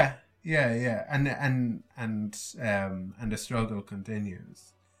 Yeah, and the struggle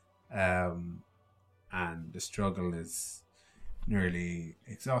continues, and the struggle is nearly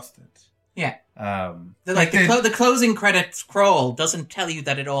exhausted. Yeah, the closing credits scroll doesn't tell you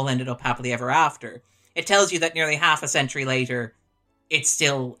that it all ended up happily ever after. It tells you that nearly half a century later, it's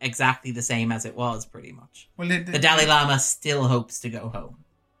still exactly the same as it was, pretty much. Well, the Dalai Lama still hopes to go home.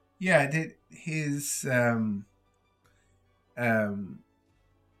 Yeah, the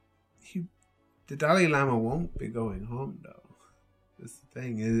Dalai Lama won't be going home, though. That's the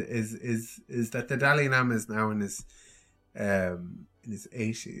thing is that the Dalai Lama is now in his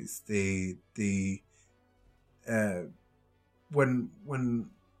 80s.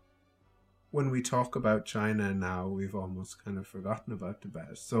 When we talk about China now, we've almost kind of forgotten about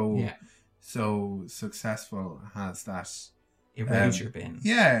Tibet. So successful has that erasure been.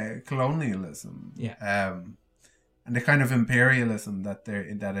 Yeah, colonialism. Yeah. And the kind of imperialism that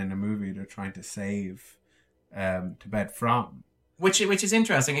in a movie they're trying to save Tibet from. Which is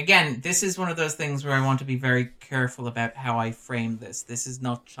interesting. Again, this is one of those things where I want to be very careful about how I frame this. This is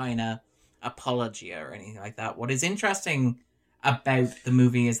not China apologia or anything like that. What is interesting about the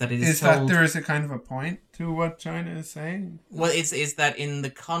movie is that it is told... that there is a kind of a point to what China is saying? Well, is that in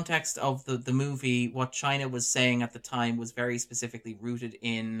the context of the movie, what China was saying at the time was very specifically rooted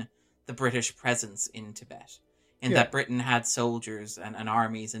in the British presence in Tibet. In that Britain had soldiers and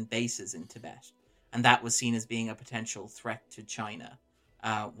armies and bases in Tibet. And that was seen as being a potential threat to China,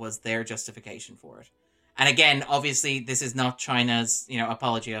 was their justification for it. And again, obviously, this is not China's,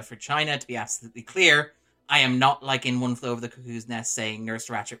 apologia for China, to be absolutely clear. I am not like in One Flew Over the Cuckoo's Nest saying Nurse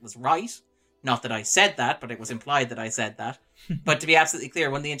Ratched was right. Not that I said that, but it was implied that I said that. But to be absolutely clear,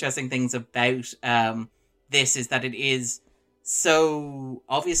 one of the interesting things about this is that it is so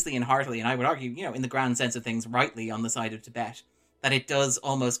obviously and heartily, and I would argue, in the grand sense of things, rightly on the side of Tibet, that it does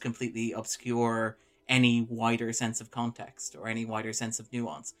almost completely obscure any wider sense of context or any wider sense of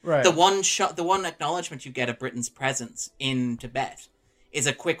nuance. Right. The one acknowledgement you get of Britain's presence in Tibet is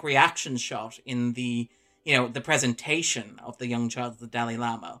a quick reaction shot in the presentation of the young child of the Dalai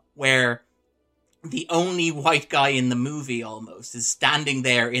Lama, where the only white guy in the movie almost is standing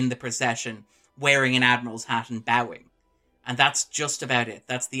there in the procession wearing an admiral's hat and bowing. And that's just about it.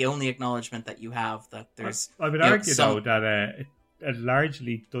 That's the only acknowledgement that you have that there's... I would argue, though, that it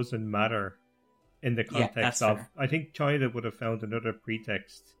largely doesn't matter in the context of... Fair. I think China would have found another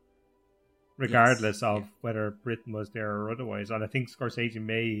pretext regardless of whether Britain was there or otherwise. And I think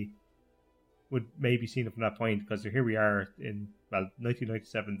Scorsese would maybe seen it from that point, because here we are in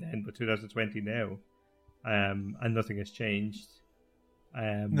 1997 then, but 2020 now, and nothing has changed.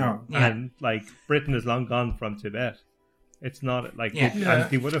 No, and Britain is long gone from Tibet. It's not like and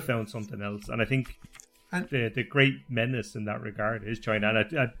he would have found something else. And I think the great menace in that regard is China,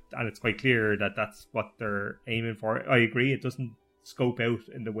 and it's quite clear that that's what they're aiming for. I agree, it doesn't scope out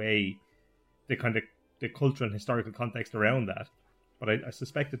in the way the kind of the cultural and historical context around that. but I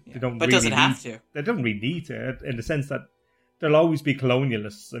suspect that they don't. But really does it have to? They don't really need to, in the sense that there'll always be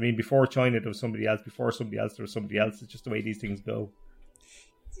colonialists. I mean, before China there was somebody else. Before somebody else there was somebody else. It's just the way these things go.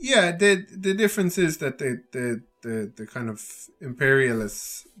 Yeah, the difference is that the kind of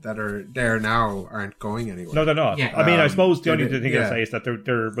imperialists that are there now aren't going anywhere. No, they're not. Yeah. I mean, I suppose the only thing yeah. I'd say is that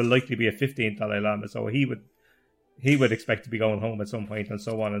there will likely be a 15th Dalai Lama, so he would expect to be going home at some point, and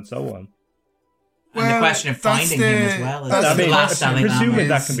so on and so on. And the question of finding him as well. Is I mean, the last Dalai Lama. presuming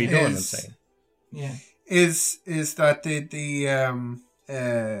that can be done, I'm saying. Yeah. Is that the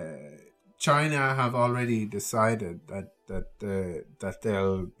China have already decided that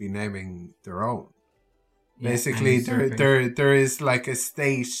they'll be naming their own. Basically, there is like a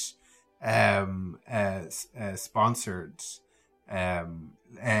state sponsored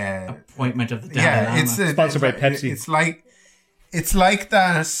appointment of the Dalai Lama. It's sponsored by Pepsi. It's like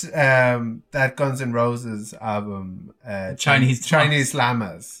that that Guns N' Roses album, Chinese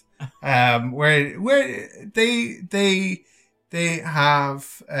Lamas, where they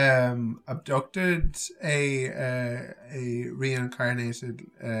have abducted a reincarnated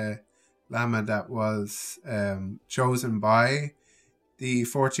Lama that was chosen by the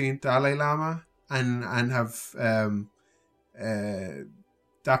 14th Dalai Lama, and have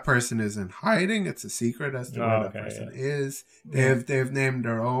that person is in hiding. It's a secret as to where that person is. They've named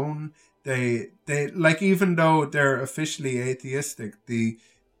their own. They like, even though they're officially atheistic, the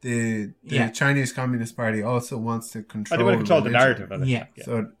Chinese Communist Party also wants to control. They want to control the narrative of it. Yeah.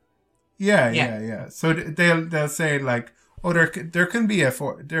 So So they'll say like, oh, there can be a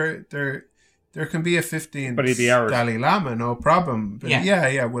 15th Dalai Lama, no problem. But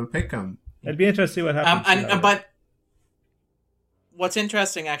we'll pick him. It'd be interesting to see what happens. But what's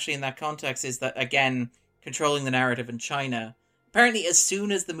interesting actually in that context is that, again, controlling the narrative in China, apparently as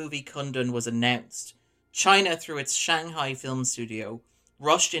soon as the movie Kundun was announced, China, through its Shanghai film studio,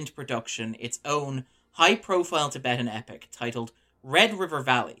 rushed into production its own high-profile Tibetan epic titled Red River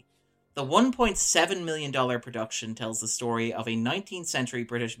Valley. The $1.7 million production tells the story of a 19th century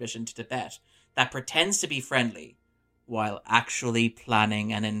British mission to Tibet that pretends to be friendly while actually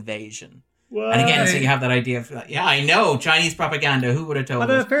planning an invasion. What? And again, so you have that idea of, I know, Chinese propaganda, who would have told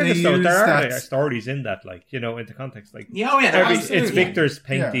us? Fairness though, there are stories in that, like, into context, like, it's Victor's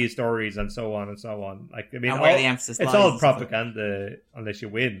paint these stories and so on and so on. Like, I mean, where the emphasis it's lies all propaganda unless you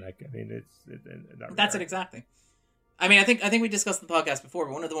win. Like, I mean, that's it exactly. I mean, I think we discussed in the podcast before,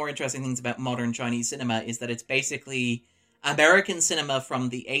 but one of the more interesting things about modern Chinese cinema is that it's basically American cinema from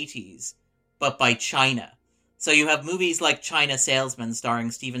the 80s, but by China. So you have movies like China Salesman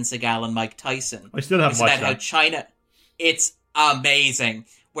starring Steven Seagal and Mike Tyson. I still haven't watched that. How China, it's amazing,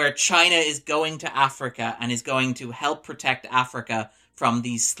 where China is going to Africa and is going to help protect Africa from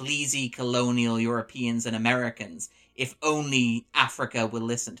these sleazy colonial Europeans and Americans, if only Africa will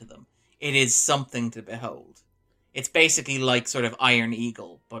listen to them. It is something to behold. It's basically like sort of Iron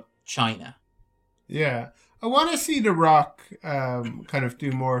Eagle, but China. Yeah. I want to see The Rock kind of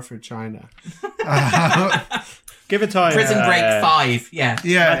do more for China. Give it time. Prison Break 5, yeah.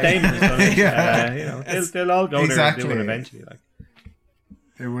 Matt Damon is done it. They'll all go there and do it eventually. Like.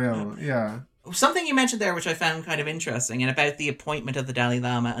 They will, yeah. Something you mentioned there, which I found kind of interesting, and about the appointment of the Dalai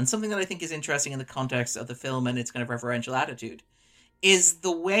Lama, and something that I think is interesting in the context of the film and its kind of reverential attitude, is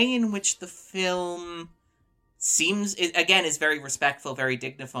the way in which the film is very respectful, very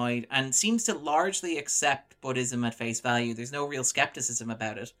dignified, and seems to largely accept Buddhism at face value. There's no real skepticism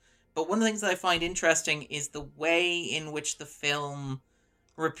about it. But one of the things that I find interesting is the way in which the film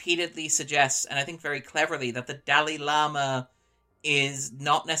repeatedly suggests, and I think very cleverly, that the Dalai Lama is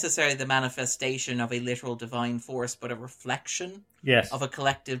not necessarily the manifestation of a literal divine force, but a reflection of a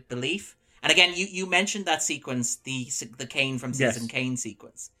collective belief. And again, you mentioned that sequence, the Kane from Citizen Kane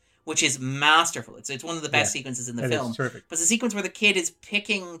sequence, which is masterful. It's one of the best sequences in the film. But it's a sequence where the kid is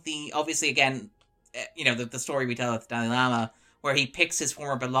picking obviously again, the story we tell of the Dalai Lama, where he picks his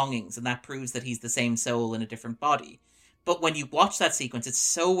former belongings, and that proves that he's the same soul in a different body. But when you watch that sequence, it's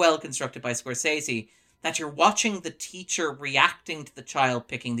so well constructed by Scorsese that you're watching the teacher reacting to the child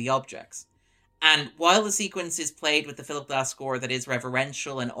picking the objects. And while the sequence is played with the Philip Glass score that is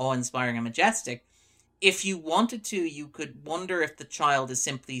reverential and awe-inspiring and majestic, if you wanted to, you could wonder if the child is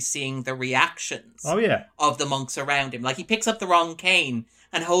simply seeing the reactions of the monks around him. Like, he picks up the wrong cane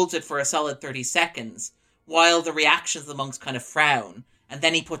and holds it for a solid 30 seconds, while the reactions of the monks kind of frown, and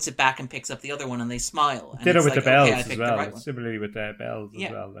then he puts it back and picks up the other one, and they smile. And did it with the bells as well. Similarly with the bells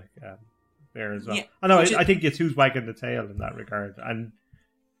as well, there as well. Yeah. I know. I think it's who's wagging the tail in that regard, and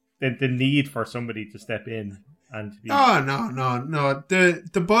the need for somebody to step in and to be... No.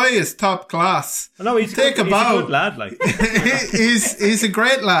 The boy is top class. No, he's a good lad. Like he's a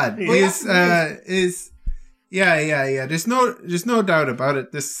great lad. Yeah. There's no doubt about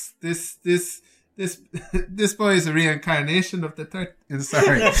it. This boy is a reincarnation of the third.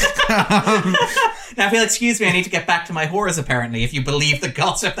 Sorry. Now, Phil, excuse me, I need to get back to my horrors, apparently, if you believe the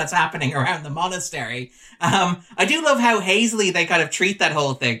gossip that's happening around the monastery. I do love how hazily they kind of treat that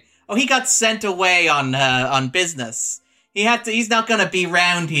whole thing. Oh, he got sent away on business. He's not going to be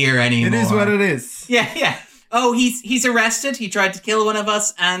round here anymore. It is what it is. Yeah. Oh, he's arrested. He tried to kill one of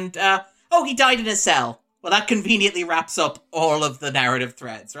us, and he died in a cell. Well, that conveniently wraps up all of the narrative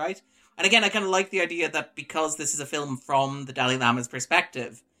threads, right? And again, I kind of like the idea that because this is a film from the Dalai Lama's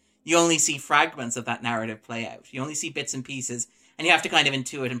perspective, you only see fragments of that narrative play out. You only see bits and pieces, and you have to kind of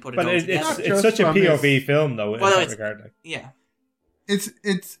intuit and put it all together. It's such a POV film, though, in that regard. Like. Yeah.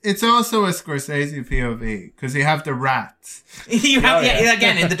 It's also a Scorsese POV, because you have the rats.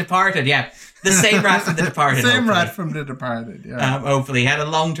 Again, in The Departed, the same rat from The Departed. Rat from The Departed, yeah. Hopefully, he had a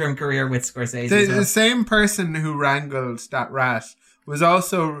long-term career with Scorsese. The same person who wrangled that rat was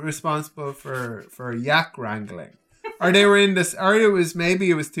also responsible for yak wrangling. Or they were in this, or it was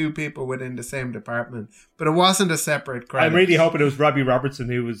two people within the same department, but it wasn't a separate credit. I'm really hoping it was Robbie Robertson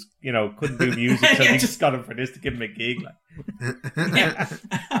who was, couldn't do music, so they just got him for this to give him a gig.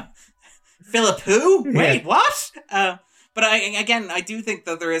 Philip who? Wait, what? But I do think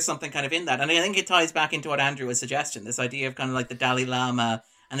that there is something kind of in that, and I think it ties back into what Andrew was suggesting, this idea of kind of like the Dalai Lama.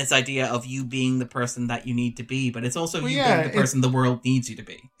 And this idea of you being the person that you need to be, but it's also being the person the world needs you to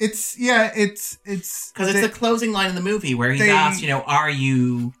be. It's because it's the closing line in the movie where he's asked, are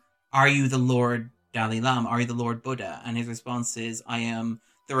you the Lord Dalai Lama? Are you the Lord Buddha? And his response is, I am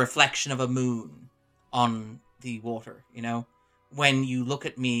the reflection of a moon on the water. When you look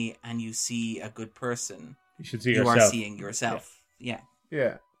at me and you see a good person, you should see yourself. You are seeing yourself. Yeah.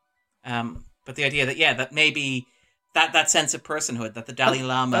 But the idea that that maybe. That sense of personhood that the Dalai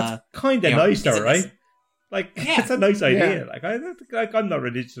Lama... That's kind of nice though, right? Like, it's a nice idea. Like, I'm not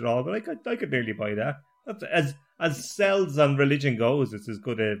religious at all, but I could nearly buy that. That's, as sells on religion goes, it's as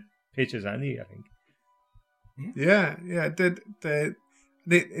good a pitch as any, I think. Yeah.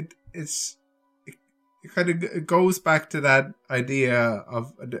 It goes back to that idea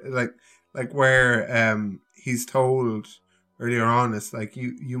of, like where he's told earlier on, it's like,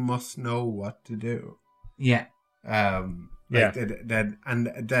 you must know what to do. Yeah. That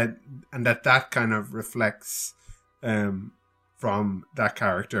kind of reflects from that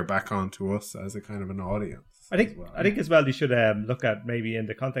character back onto us as a kind of an audience. I think as well you should look at, maybe in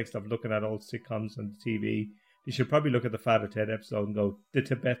the context of looking at old sitcoms on TV, you should probably look at the Father Ted episode and go, the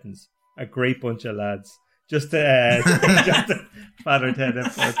Tibetans, a great bunch of lads. Just the Father Ted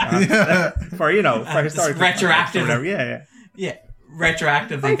episode for historical retroactive. Yeah.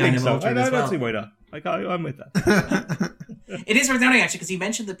 Retroactively kind of altered as well. I don't see why not. I'm with that. It is worth noting, actually, because you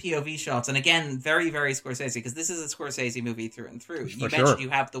mentioned the POV shots, and again, very, very Scorsese, because this is a Scorsese movie through and through. You mentioned you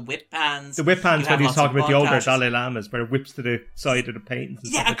have the whip pans. The whip pans when he's talking about the older Dalai Lamas, where it whips to the side of the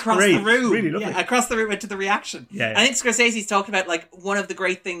paintings. Across the room. Really lovely. Across the room into the reaction. Yeah. I think Scorsese's talked about, like, one of the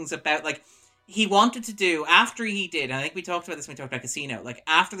great things about, like, he wanted to do, after he did, and I think we talked about this when we talked about Casino, like,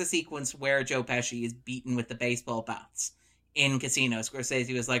 after the sequence where Joe Pesci is beaten with the baseball bats in Casino,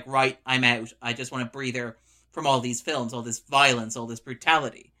 Scorsese was like, right, I'm out. I just want a breather from all these films, all this violence, all this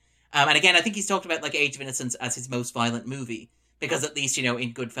brutality. And again, I think he's talked about like Age of Innocence as his most violent movie, because at least,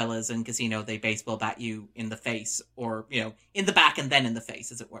 in Goodfellas and Casino, they baseball bat you in the face, or, in the back and then in the face,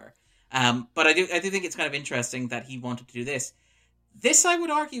 as it were. But I do think it's kind of interesting that he wanted to do this. This, I would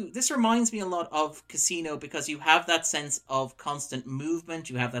argue, this reminds me a lot of Casino, because you have that sense of constant movement,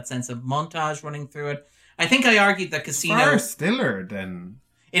 you have that sense of montage running through it. I think I argued that Casino... Far stiller than...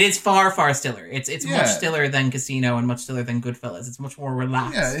 It is far, far stiller. It's much stiller than Casino and much stiller than Goodfellas. It's much more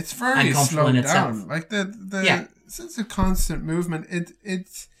relaxed. Yeah, it's very slowed down. Like the sense of constant movement.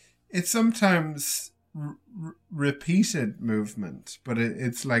 It's sometimes repeated movement, but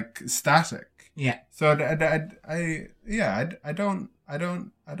it's like static. Yeah. So I don't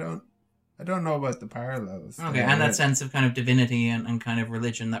know about the parallels. Okay, and that sense of kind of divinity and kind of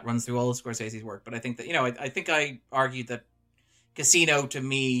religion that runs through all of Scorsese's work. But I think that, I think I argued that Casino, to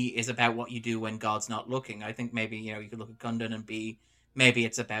me, is about what you do when God's not looking. I think maybe, you could look at Kundun and maybe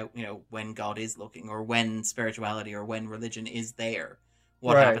it's about, when God is looking, or when spirituality or when religion is there,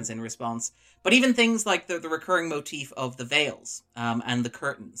 what happens in response. But even things like the recurring motif of the veils and the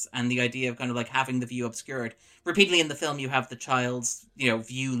curtains, and the idea of kind of like having the view obscured. Repeatedly in the film, you have the child's,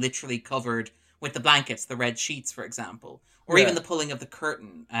 view literally covered with the blankets, the red sheets, for example, or even the pulling of the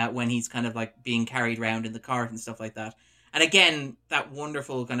curtain when he's kind of like being carried around in the cart and stuff like that. And again, that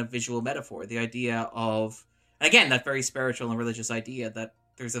wonderful kind of visual metaphor, the idea of, and again, that very spiritual and religious idea that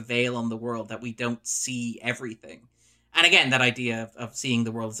there's a veil on the world, that we don't see everything. And again, that idea of seeing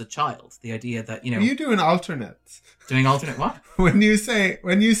the world as a child, the idea that, you know... Are you doing alternates? Doing alternate what? When you say,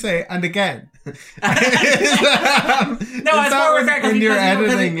 and again. No, it's more referring when you're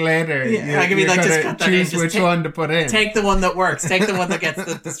editing later. Yeah, I could be like, just cut that in. Choose which one to put in. Take the one that works. Take the one that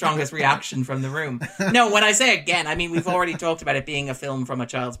gets the strongest reaction from the room. No, when I say again, I mean, we've already talked about it being a film from a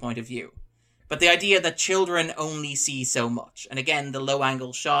child's point of view. But the idea that children only see so much. And again, the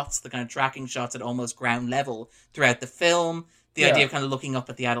low-angle shots, the kind of tracking shots at almost ground level throughout the film. The idea of kind of looking up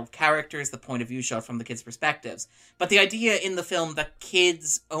at the adult characters, the point of view shot from the kids' perspectives. But the idea in the film that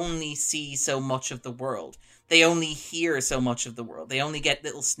kids only see so much of the world. They only hear so much of the world. They only get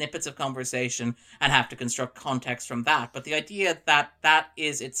little snippets of conversation and have to construct context from that. But the idea that that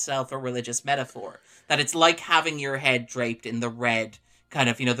is itself a religious metaphor. That it's like having your head draped in the red kind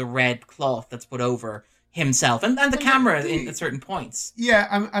of, you know, the red cloth that's put over himself and the camera at certain points.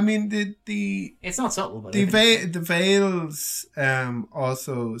 Yeah, I mean the it's not subtle, but the veils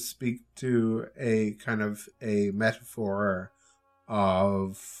also speak to a kind of a metaphor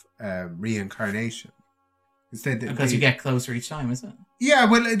of reincarnation. Because you get closer each time, isn't it? Yeah,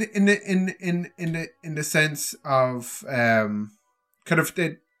 well, in the sense of kind of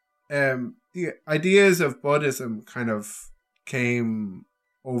the ideas of Buddhism kind of came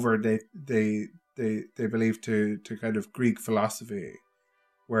over they believe to kind of Greek philosophy,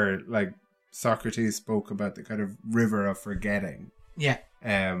 where like Socrates spoke about the kind of river of forgetting. Yeah.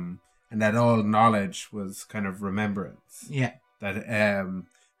 And that all knowledge was kind of remembrance. Yeah. That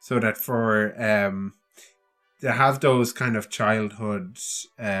so that for to have those kind of childhood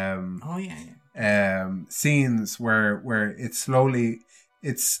scenes where it's slowly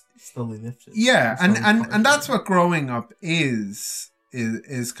lifted. Yeah, and that's what growing up is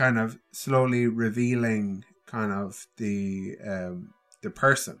kind of slowly revealing kind of the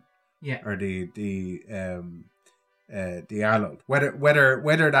person, or the adult.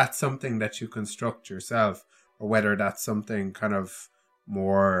 Whether that's something that you construct yourself, or whether that's something kind of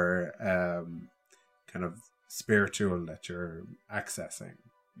more kind of spiritual that you're accessing.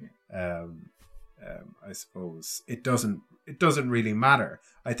 I suppose it doesn't really matter.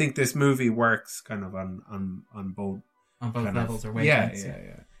 I think this movie works kind of on both levels or wavelengths.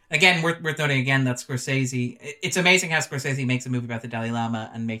 Yeah. Again, worth noting again that Scorsese. It's amazing how Scorsese makes a movie about the Dalai Lama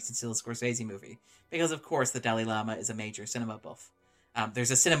and makes it still a Scorsese movie, because of course the Dalai Lama is a major cinema buff.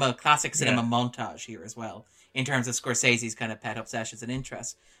 There's a classic cinema montage here as well in terms of Scorsese's kind of pet obsessions and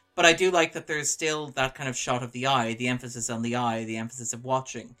interests. But I do like that there's still that kind of shot of the eye, the emphasis on the eye, the emphasis of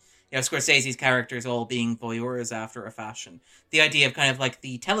watching. You know, Scorsese's characters all being voyeurs after a fashion. The idea of kind of like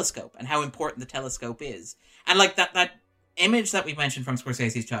the telescope and how important the telescope is. And like that image that we mentioned from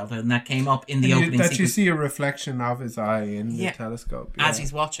Scorsese's childhood, and that came up in the opening sequence. That you see a reflection of his eye in the telescope. Yeah. As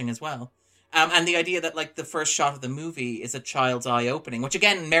he's watching as well. And the idea that like the first shot of the movie is a child's eye opening, which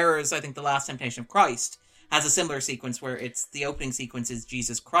again mirrors, I think, The Last Temptation of Christ, has a similar sequence where it's the opening sequence is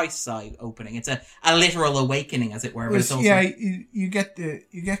Jesus Christ's eye opening. It's a literal awakening, as it were. But it's also... Yeah, you get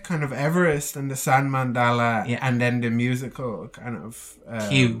kind of Everest and the Sand Mandala, and then the musical kind of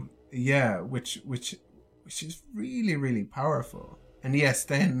cue. Yeah, which is really, really powerful. And yes,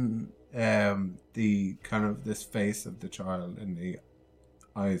 then the kind of this face of the child and the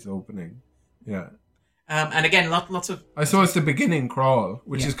eyes opening. Yeah. And again, lots of... I saw it's the beginning crawl,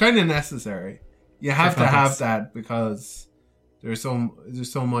 which is kind of necessary. You have to have that because there's so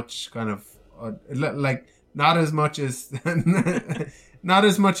much kind of like not as much as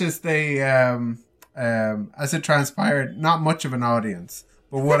they as it transpired, not much of an audience,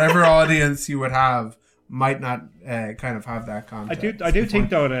 but whatever audience you would have might not kind of have that context. I do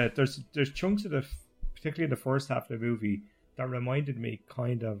think though that there's chunks of particularly in the first half of the movie that reminded me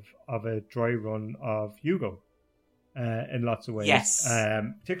kind of a dry run of Hugo. In lots of ways, yes.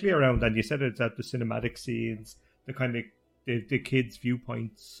 Particularly around, and you said it's at the cinematic scenes, the kind of the kids'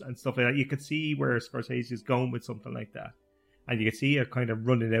 viewpoints and stuff like that. You could see where Scorsese is going with something like that, and you could see it kind of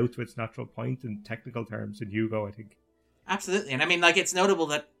running out to its natural point in technical terms in Hugo, I think. Absolutely, and I mean, like, it's notable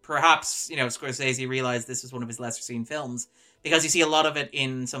that perhaps, you know, Scorsese realized this was one of his lesser seen films, because you see a lot of it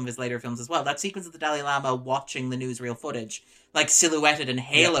in some of his later films as well. That sequence of the Dalai Lama watching the newsreel footage, like silhouetted and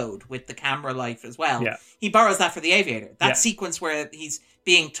haloed with the camera light as well. Yeah. He borrows that for The Aviator. That sequence where he's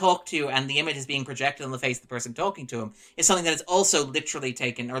being talked to and the image is being projected on the face of the person talking to him is something that is also literally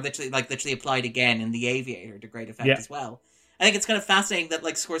taken, or literally applied again in The Aviator to great effect as well. I think it's kind of fascinating that,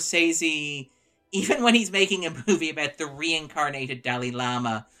 like, Scorsese even when he's making a movie about the reincarnated Dalai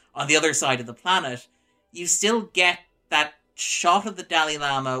Lama on the other side of the planet, you still get that shot of the Dalai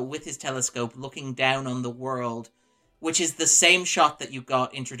Lama with his telescope looking down on the world, which is the same shot that you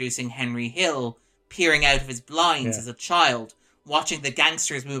got introducing Henry Hill peering out of his blinds as a child, watching the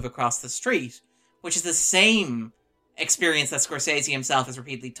gangsters move across the street, which is the same experience that Scorsese himself has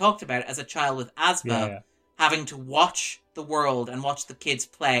repeatedly talked about as a child with asthma, having to watch the world and watch the kids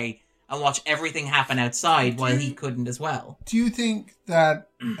play and watch everything happen outside while he couldn't as well. Do you think that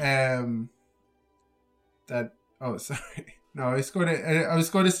oh, sorry. No, I was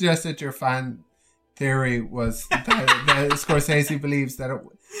going to suggest that your fan theory was that Scorsese believes that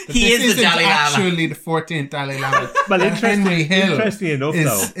he is the Dalai Lama. Actually, the 14th Dalai Lama. Well, Henry Hill, interestingly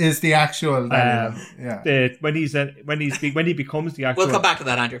enough, is the actual Dalai Lama. Yeah. When he becomes the actual, we'll come back to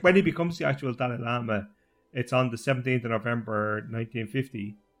that, Andrew. When he becomes the actual Dalai Lama, it's on the 17th of November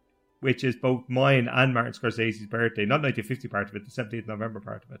 1950, which is both mine and Martin Scorsese's birthday. Not 1950 part of it, the 17th of November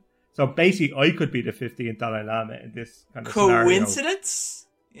part of it. So basically, I could be the 15th Dalai Lama in this kind of coincidence.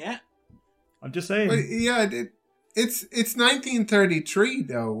 Scenario. Yeah, I'm just saying. But yeah, it's 1933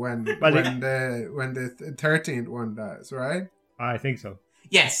 though when the 13th one does, right? I think so.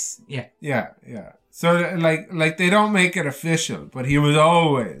 Yes. Yeah. Yeah. Yeah. So like they don't make it official, but he was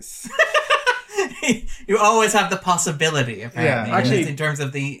always. You always have the possibility, apparently. Yeah. Actually, in terms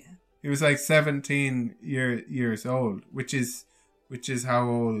of the. He was like 17 years old, which is how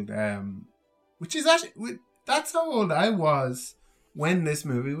old. Which is actually that's how old I was when this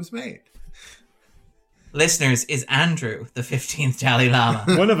movie was made. Listeners, is Andrew the 15th Dalai Lama?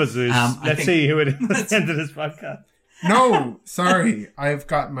 One of us is. Let's see who it is at the end of this podcast. No, sorry, I've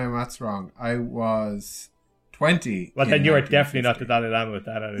gotten my maths wrong. I was 20. Well, then you are definitely not the Dalai Lama with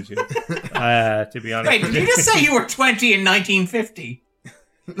that attitude. To be honest. Wait, did you just say you were 20 in 1950?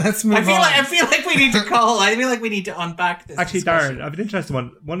 Let's move on. I feel like we need to call. I feel like we need to unpack this. Actually, discussion. Darren, I've an interesting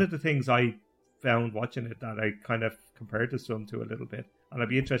one. One of the things I found watching it that I kind of compared this film to a little bit, and I'd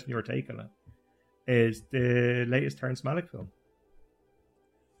be interested in your take on it, is the latest Terrence Malick film.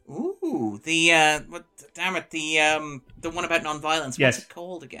 Ooh, the one about non-violence. Yes. What's it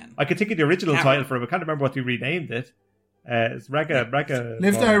called again? I could think of the original title for it. I can't remember what they renamed it. It's Raga.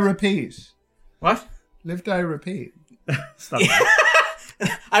 Live, Die, Repeat. What? Live, Die, Repeat. Stop.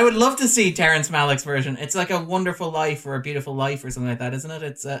 I would love to see Terrence Malick's version. It's like A Wonderful Life or A Beautiful Life or something like that, isn't it?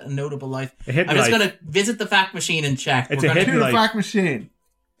 It's A Notable Life. I'm just going to visit the fact machine and check. It's a hidden life. Fact machine.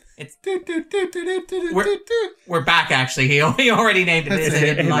 It's we're back. Actually, he already named it. It's a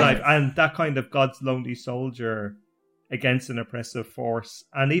hidden life. And that kind of God's lonely soldier against an oppressive force,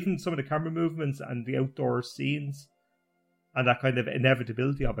 and even some of the camera movements and the outdoor scenes. And that kind of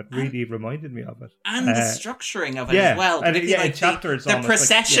inevitability of it really reminded me of it. And the structuring of it as well. And like chapters the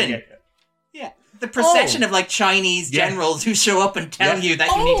procession. The procession of like Chinese generals who show up and tell you that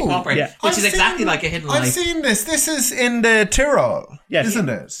you need to cooperate, which is exactly like a hidden life. I've seen this. This is in the Tyrol, isn't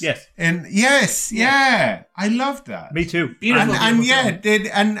it? Yes. Yeah. I love that. Me too. Beautiful.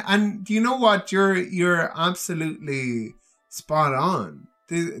 And do you know what? You're absolutely spot on.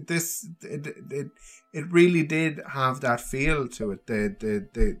 It really did have that feel to it,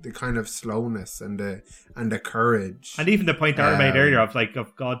 the kind of slowness and the courage, and even the point Darren made earlier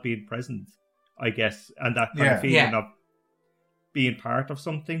of God being present, I guess, and that kind of feeling of being part of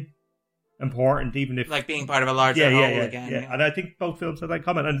something important, even if like being part of a larger whole again. Yeah. And I think both films have that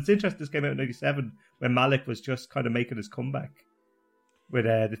comment, and it's interesting. This came out in '97 when Malick was just kind of making his comeback with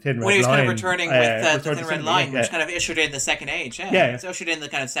the Thin Red Line. When he was kind of returning with the Thin Red Line, which kind of ushered in the second age. It's ushered in the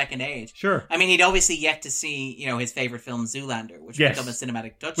kind of second age. Sure. I mean, he'd obviously yet to see, his favorite film, Zoolander, which would become a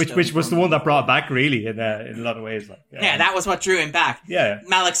cinematic touchstone. Which was the one that brought back, really, in a lot of ways. That was what drew him back. Yeah.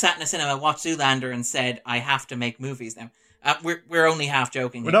 Malick sat in a cinema, watched Zoolander, and said, I have to make movies now. We're only half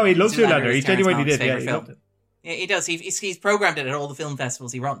joking. Well, no, he loves Zoolander. He genuinely did. Yeah, he loved it. Yeah, he does. He's programmed it at all the film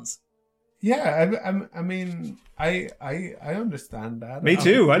festivals he runs. Yeah, I mean, I understand that. Me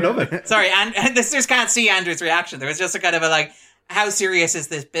too. I love it. Sorry, and listeners can't see Andrew's reaction. There was just a kind of a how serious is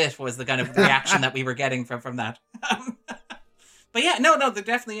this bit? Was the kind of reaction that we were getting from that. But yeah, no, there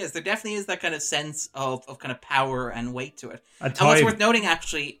definitely is. There definitely is that kind of sense of kind of power and weight to it. And what's worth noting,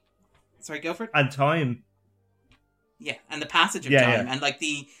 actually, sorry, go for it. And time. Yeah, and the passage of time, and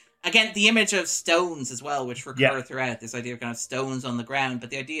the image of stones as well, which recur throughout, this idea of kind of stones on the ground, but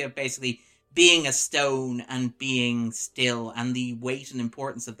the idea of basically being a stone and being still, and the weight and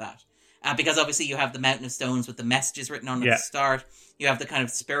importance of that. Because obviously you have the mountain of stones with the messages written on at the start, you have the kind of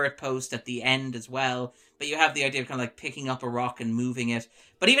spirit post at the end as well, but you have the idea of kind of like picking up a rock and moving it.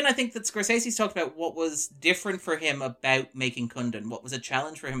 But even I think that Scorsese's talked about what was different for him about making Kundun, what was a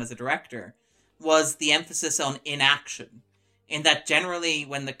challenge for him as a director, was the emphasis on inaction. In that generally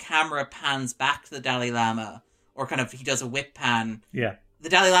when the camera pans back to the Dalai Lama, or kind of he does a whip pan, the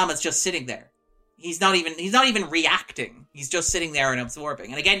Dalai Lama's just sitting there. He's not even reacting. He's just sitting there and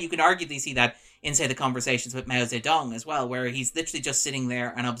absorbing. And again, you can arguably see that in, say, the conversations with Mao Zedong as well, where he's literally just sitting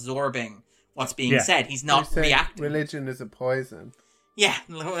there and absorbing what's being said. He's not reacting. Religion is a poison. Yeah,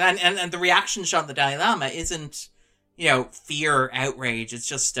 and the reaction shot of the Dalai Lama isn't, fear, outrage. It's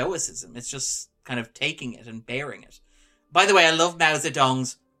just stoicism. It's just kind of taking it and bearing it. By the way, I love Mao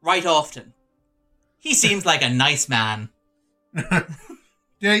Zedong's right often. He seems like a nice man.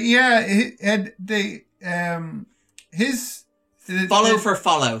 Follow for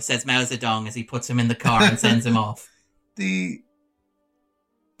follow, says Mao Zedong as he puts him in the car and sends him off. The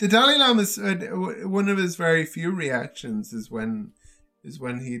Dalai Lama's one of his very few reactions is when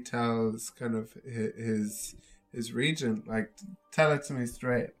he tells kind of his regent, like, tell it to me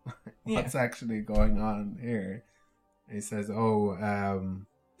straight. What's actually going on here? And he says,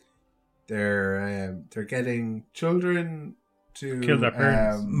 they're getting children to kill their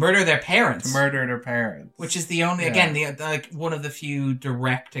parents, murder their parents, which is the only one of the few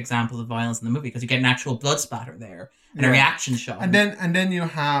direct examples of violence in the movie, because you get an actual blood splatter there and a reaction shot, and then you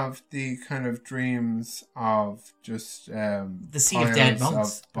have the kind of dreams of just the sea of dead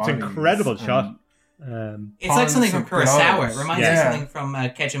monks. It's an incredible shot. It's like something from Kurosawa. It reminds me of something from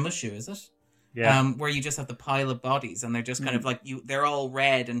Kejimushu, is it? Yeah. Where you just have the pile of bodies and they're just kind of like they're all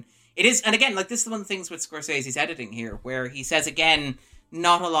red, and it is, and again, like, this is one of the things with Scorsese's editing here, where he says, again,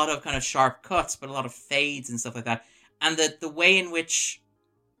 not a lot of kind of sharp cuts, but a lot of fades and stuff like that. And the way in which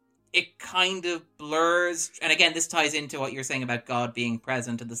it kind of blurs, and again, this ties into what you're saying about God being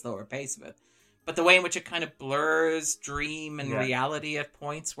present and the slower pace of it, but the way in which it kind of blurs dream and reality at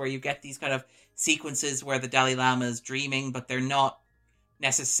points, where you get these kind of sequences where the Dalai Lama is dreaming, but they're not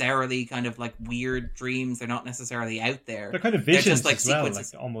necessarily kind of like weird dreams. They're not necessarily out there. They're kind of visions, just like as well,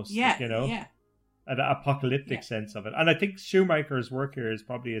 sequences. like almost, an apocalyptic sense of it. And I think Shoemaker's work here is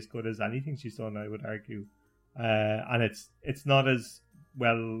probably as good as anything she's done, I would argue. And it's not as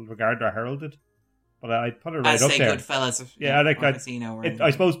well regarded or heralded, but I'd put it right up there. Goodfellas. I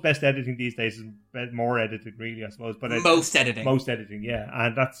suppose best editing these days is more editing, really, I suppose. But most editing, yeah.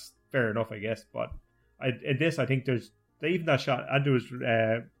 And that's fair enough, I guess. But in this, I think there's even that shot, Andrew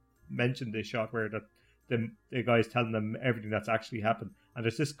mentioned this shot where the guy's telling them everything that's actually happened, and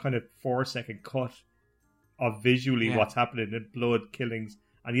there's this kind of 4-second cut of visually what's happening in blood, killings,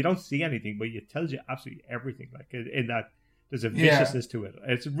 and you don't see anything, but it tells you absolutely everything. Like, in that, there's a viciousness to it.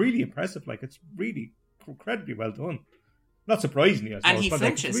 It's really impressive. Like, it's really incredibly well done. Not surprisingly, I suppose. And he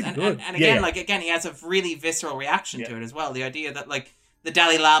flinches, like, really and again, he has a really visceral reaction to it as well. The idea that, like, the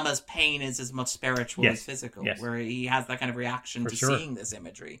Dalai Lama's pain is as much spiritual as physical, where he has that kind of reaction seeing this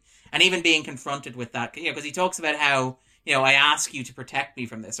imagery. And even being confronted with that, because he talks about how, I ask you to protect me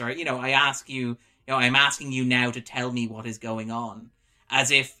from this, or, I ask you, I'm asking you now to tell me what is going on. As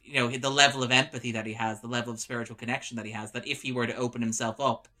if, the level of empathy that he has, the level of spiritual connection that he has, that if he were to open himself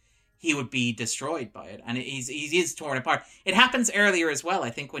up, he would be destroyed by it. And he is torn apart. It happens earlier as well, I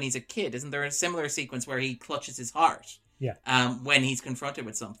think, when he's a kid. Isn't there a similar sequence where he clutches his heart? Yeah. When he's confronted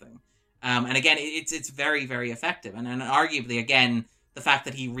with something. And again, it's very, very effective. And arguably, again, the fact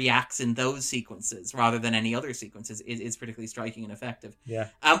that he reacts in those sequences rather than any other sequences is particularly striking and effective. Yeah.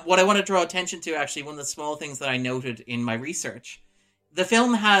 What I want to draw attention to, actually, one of the small things that I noted in my research, the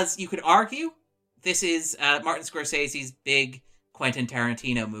film has, you could argue, this is Martin Scorsese's big Quentin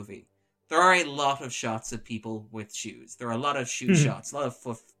Tarantino movie. There are a lot of shots of people with shoes. There are a lot of shoe shots, a lot of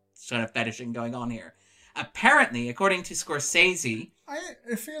foot sort of fetishing going on here. Apparently, according to Scorsese,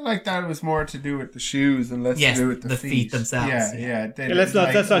 I feel like that was more to do with the shoes and less to do with the feet themselves.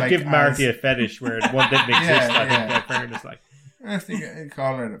 Let's not give Marty a fetish where one didn't exist. I think that fairness, like, I think I'd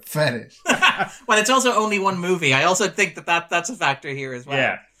call it a fetish. Well, it's also only one movie. I also think that's a factor here as well.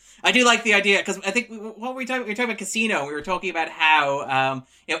 Yeah. I do like the idea, because I think what were we talking about Casino. We were talking about how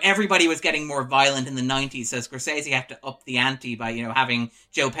everybody was getting more violent in the 90s, so Scorsese had to up the ante by having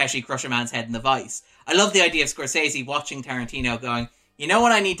Joe Pesci crush a man's head in The Vice. I love the idea of Scorsese watching Tarantino going, you know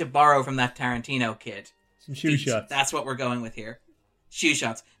what I need to borrow from that Tarantino kid? Some shoe shots. That's what we're going with here. Shoe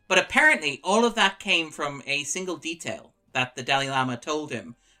shots. But apparently all of that came from a single detail that the Dalai Lama told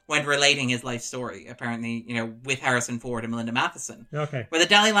him when relating his life story, apparently, with Harrison Ford and Melinda Matheson. Okay. Where the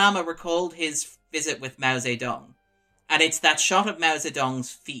Dalai Lama recalled his visit with Mao Zedong. And it's that shot of Mao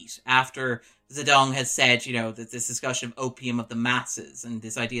Zedong's feet after Zedong has said, that this discussion of opium of the masses and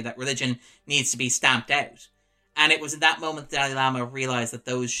this idea that religion needs to be stamped out. And it was in that moment the Dalai Lama realized that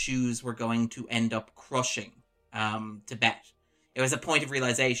those shoes were going to end up crushing Tibet. It was a point of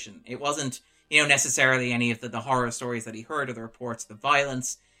realization. It wasn't, necessarily any of the horror stories that he heard or the reports of the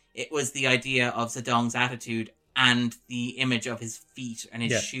violence. It was the idea of Zedong's attitude and the image of his feet and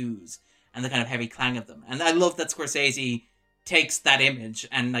his shoes and the kind of heavy clang of them. And I love that Scorsese takes that image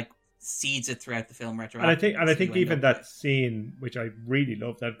and like seeds it throughout the film retroactively. And I think even that scene, which I really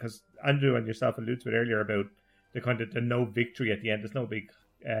love, that because Andrew and yourself alluded to it earlier about the kind of the no victory at the end. There's no big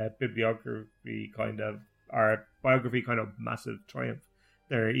bibliography kind of or biography kind of massive triumph.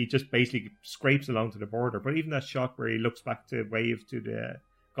 There, he just basically scrapes along to the border. But even that shot where he looks back to wave to the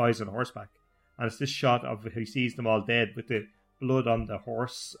guys on horseback, and it's this shot of he sees them all dead with the blood on the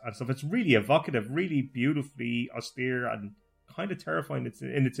horse and stuff. It's really evocative, really beautifully austere, and kind of terrifying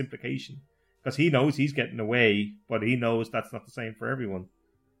in its implication, because he knows he's getting away, but he knows that's not the same for everyone.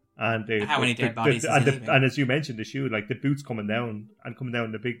 And how many dead bodies? And as you mentioned, the shoe, like the boots coming down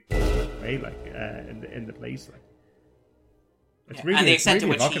in the big way, like in the place, like. Really, and the extent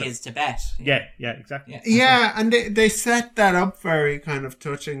really to which he is Tibet. Yeah, exactly. Yeah, and they set that up very kind of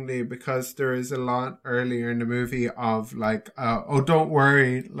touchingly, because there is a lot earlier in the movie of like, don't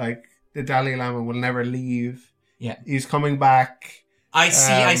worry, like the Dalai Lama will never leave. Yeah, he's coming back. I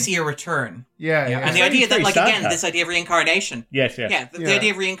see a return. Yeah. And the idea that, like, again, this idea of reincarnation. Yes. The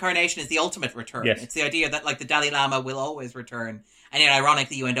idea of reincarnation is the ultimate return. Yes. It's the idea that, like, the Dalai Lama will always return. And yet,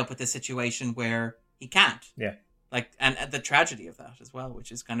 ironically, you end up with this situation where he can't. Yeah. Like, and the tragedy of that as well,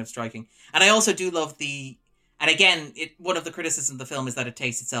 which is kind of striking. And I also do love and again, one of the criticisms of the film is that it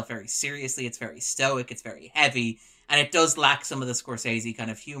takes itself very seriously. It's very stoic. It's very heavy. And it does lack some of the Scorsese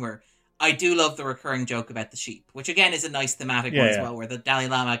kind of humor. I do love the recurring joke about the sheep, which again is a nice thematic one as well, where the Dalai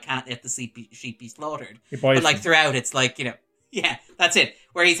Lama can't let the sheep be slaughtered. But like throughout, it's like, that's it.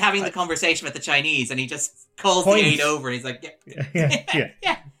 Where he's having the conversation with the Chinese and he just calls the aide over and he's like, yeah.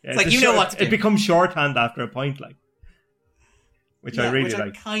 It's like, what to do. It becomes shorthand after a point, like. Which I really like.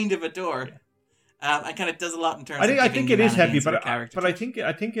 I kind of adore. Yeah. And kind of does a lot in terms I think it is heavy, but I think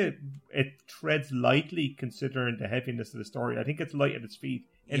it treads lightly considering the heaviness of the story. I think it's light at its feet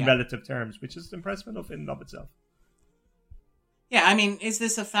in relative terms, which is impressive enough in and of itself. Yeah, I mean, is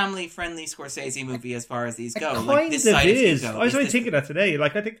this a family-friendly Scorsese movie as far as these go? It kind of is. I was only thinking that today.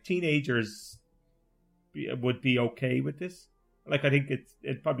 Like, I think teenagers would be okay with this. Like, I think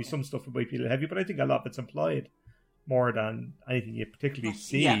it probably some stuff might be a little heavy, but I think a lot of it's implied more than anything you particularly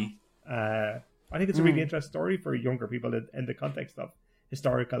see. Yeah. I think it's a really interesting story for younger people in the context of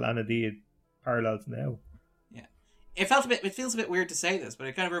historical and indeed parallels now. Yeah. It feels a bit weird to say this, but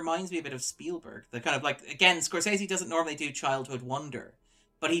it kind of reminds me a bit of Spielberg. The kind of like, again, Scorsese doesn't normally do childhood wonder,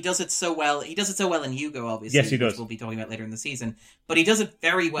 but he does it so well. He does it so well in Hugo, obviously. Yes, he does. Which we'll be talking about later in the season. But he does it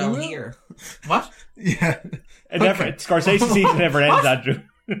very well here. What? Yeah. Scorsese season never ends, Andrew.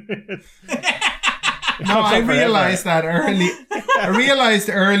 No, I realized that early. I realized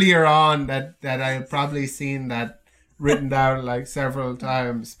earlier on that I had probably seen that written down like several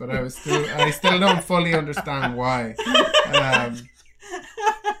times, but I still don't fully understand why.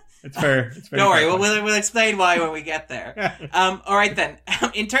 It's fair. Don't worry, we'll explain why when we get there. All right then.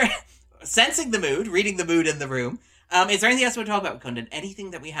 Sensing the mood, reading the mood in the room. Is there anything else we want to talk about, Kundun? Anything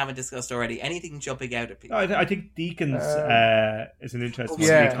that we haven't discussed already? Anything jumping out at people? I think Deacons is an interesting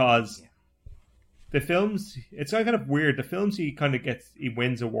one because. The films, it's kind of weird. The films he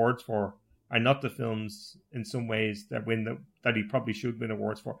wins awards for are not the films in some ways that he probably should win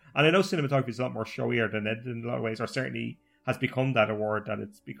awards for. And I know cinematography is a lot more showier than it in a lot of ways, or certainly has become that award, that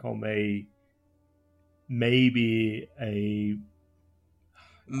it's become maybe a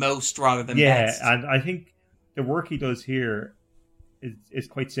most rather than best. Yeah, and I think the work he does here is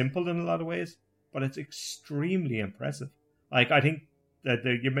quite simple in a lot of ways, but it's extremely impressive. Like, I think that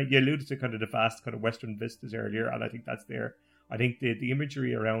you alluded to kind of the vast kind of Western vistas earlier, and I think that's there. I think the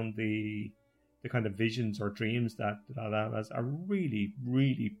imagery around the kind of visions or dreams that Dalai has are really,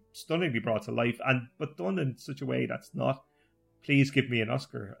 really stunningly brought to life, but done in such a way that's not, please give me an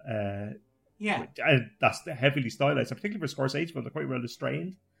Oscar. And that's heavily stylized, particularly for Scorsese films. They're quite well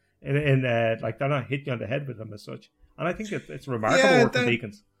restrained, in like they're not hitting you on the head with them as such. And I think it's remarkable work from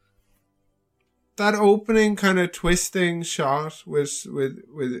Deakins. That opening kind of twisting shot with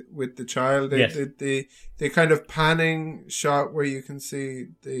the child, the kind of panning shot where you can see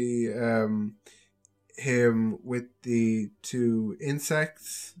the him with the two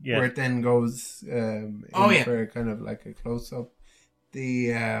insects, where it then goes for kind of like a close up.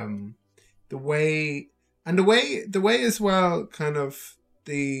 The way as well, kind of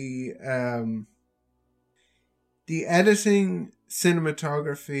the editing,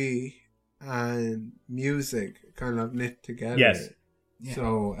 cinematography, and music kind of knit together.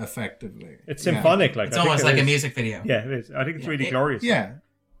 so effectively. It's symphonic. Like it's almost like a music video. Yeah, it is. I think it's really glorious. Yeah.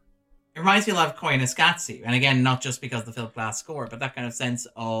 It reminds me a lot of Coyle and Darren, and again, not just because of the Philip Glass score, but that kind of sense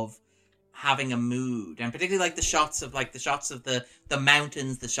of having a mood, and particularly like the shots of the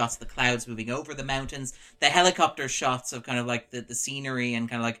mountains, the shots of the clouds moving over the mountains, the helicopter shots of kind of like the scenery and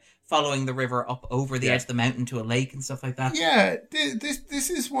kind of like following the river up over the edge of the mountain to a lake and stuff like that. Yeah, this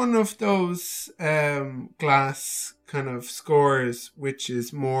is one of those Glass kind of scores, which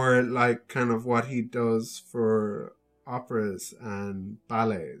is more like kind of what he does for operas and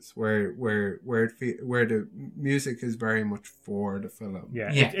ballets, where the music is very much for the film. Yeah.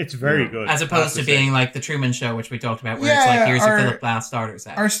 It's very good. As opposed to being like the Truman Show, which we talked about, where it's like, here's your Philip Glass starter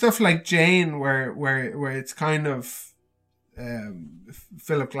set. Or stuff like Jane, where it's kind of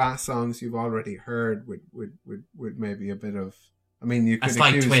Philip Glass songs you've already heard with maybe a bit of, I mean, you could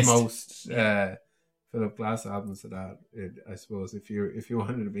accuse twist. most Philip Glass albums of that, I suppose, if you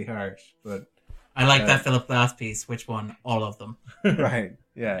wanted to be harsh, but I like that Philip Glass piece. Which one? All of them. Right.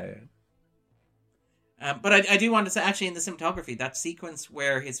 Yeah. But I do want to say, actually, in the cinematography, that sequence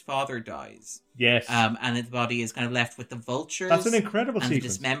where his father dies, yes, and his body is kind of left with the vultures. That's an incredible sequence.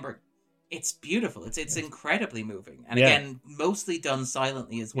 Dismembered. It's beautiful. It's incredibly moving, and again, mostly done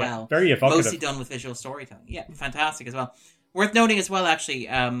silently as well. Very evocative. Mostly done with visual storytelling. Yeah, fantastic as well. Worth noting as well, actually,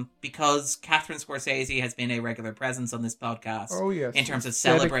 because Catherine Scorsese has been a regular presence on this podcast. Oh, yes. In terms of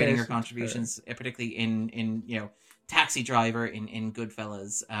celebrating her contributions, particularly in Taxi Driver, in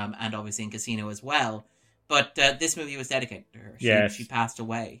Goodfellas, and obviously in Casino as well. But this movie was dedicated to her. She passed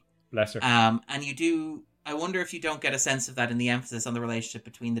away. Bless her. And I wonder if you don't get a sense of that in the emphasis on the relationship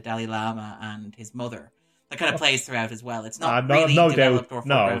between the Dalai Lama and his mother. That kind of plays throughout as well. It's not really developed or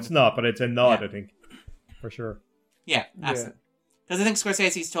no, it's not, but it's a nod, I think, for sure. Yeah, absolutely. Because I think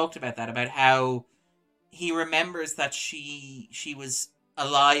Scorsese's talked about that, about how he remembers that she was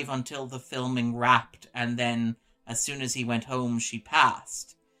alive until the filming wrapped, and then as soon as he went home, she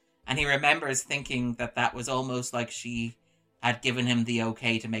passed. And he remembers thinking that was almost like she had given him the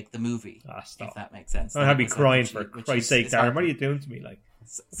okay to make the movie. Stop. If that makes sense. I'd be crying for Christ's sake, Darren. What are you doing to me? Like,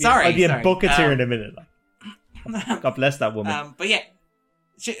 sorry. I'll be in buckets here in a minute. Like, God bless that woman. But yeah.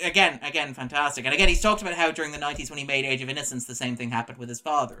 Again, fantastic. And again, he's talked about how during the 90s when he made Age of Innocence, the same thing happened with his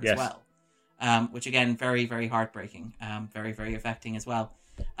father as well. Which again, very, very heartbreaking. Very, very affecting as well.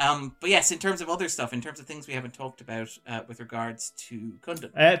 But yes, in terms of other stuff, in terms of things we haven't talked about with regards to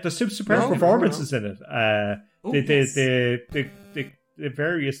Kundun. There's some superb performances in it. The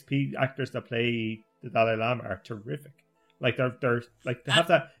various actors that play the Dalai Lama are terrific. Like they're like they have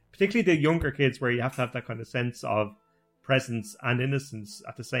that, particularly the younger kids, where you have to have that kind of sense of presence and innocence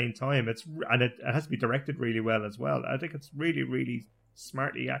at the same time. It has to be directed really well as well. I think it's really, really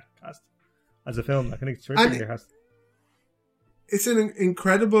smartly cast as a film. I think it's terrifically cast. It's an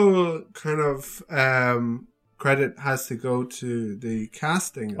incredible kind of credit has to go to the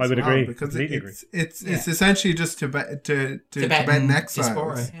casting. I would agree because it's essentially just Tibetan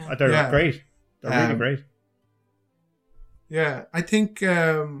exiles. They're great. They're really great. Yeah, I think.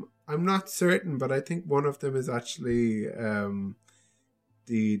 I'm not certain, but I think one of them is actually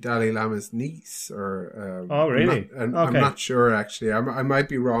the Dalai Lama's niece. Or oh, really? I'm not sure actually. I might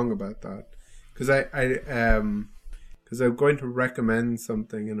be wrong about that because because I'm going to recommend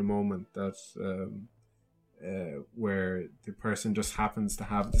something in a moment that where the person just happens to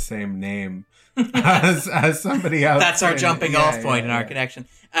have the same name as somebody else. That's our jumping off point in our connection.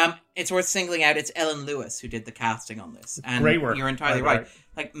 It's worth singling out. It's Ellen Lewis who did the casting on this. And great work. You're entirely right.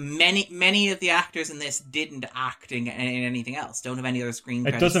 Like many of the actors in this didn't act in anything else. Don't have any other screen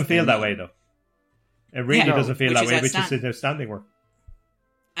credits. It doesn't feel that way though. It really doesn't feel that way, which is outstanding work.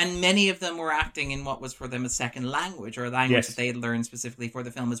 And many of them were acting in what was for them a second language, or a language that they had learned specifically for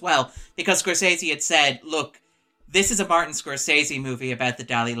the film as well. Because Scorsese had said, look, this is a Martin Scorsese movie about the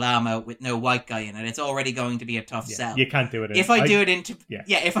Dalai Lama with no white guy in it. It's already going to be a tough sell. You can't do it. If I do it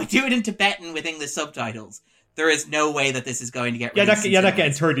in Tibetan with English subtitles, there is no way that this is going to get released. You're not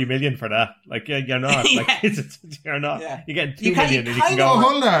getting 30 million for that. Like, you're not. Like, you're not. Yeah. You're getting 2 million and you can go.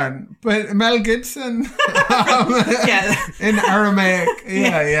 Hold on. But Mel Gibson in Aramaic.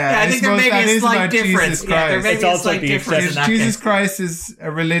 Yeah. I think there may be a slight difference. There may be a slight difference. Jesus Christ is a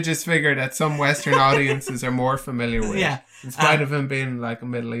religious figure that some Western audiences are more familiar with. Yeah. In spite of him being like a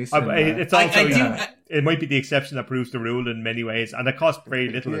Middle Eastern. It's also, it might be the exception that proves the rule in many ways. And it costs very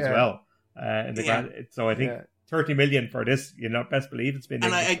little as well. So I think 30 million for this, best believe it's been.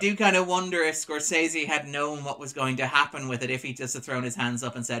 And I do kind of wonder if Scorsese had known what was going to happen with it, if he just had thrown his hands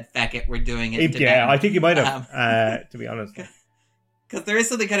up and said, "Feck it, we're doing it." I think he might have. To be honest, Because there is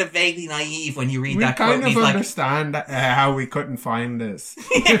something kind of vaguely naive when you read We that quote. kind and of he's understand how we couldn't find this.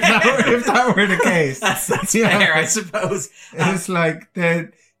 if that were the case. That's Yeah. fair, I suppose. It's like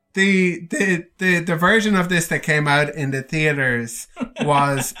the version of this that came out in the theaters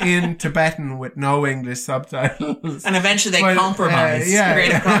was in Tibetan with no English subtitles. And eventually they compromise.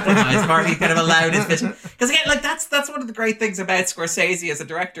 Creative compromise. Marty kind of allowed his vision. Because again, like that's one of the great things about Scorsese as a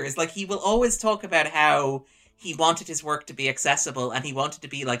director is like he will always talk about how he wanted his work to be accessible and he wanted to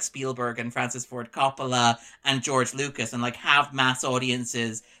be like Spielberg and Francis Ford Coppola and George Lucas and like have mass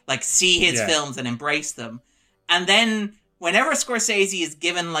audiences like see his films and embrace them. And then whenever Scorsese is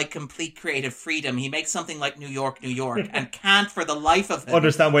given like complete creative freedom, he makes something like New York, and can't for the life of him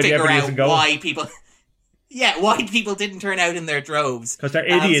understand why figure out going. why people didn't turn out in their droves. Because they're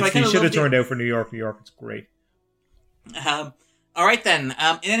idiots. So he should have turned out for New York. It's great. All right then.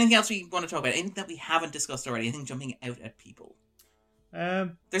 Anything else we want to talk about? Anything that we haven't discussed already? Anything jumping out at people?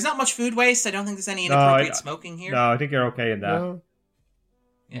 There's not much food waste. I don't think there's any inappropriate smoking here. No, I think you're okay in that. No.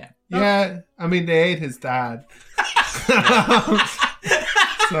 Yeah. Yeah, I mean, they ate his dad. So,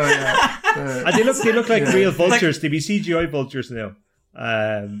 yeah. And they look like real vultures. They be CGI vultures now.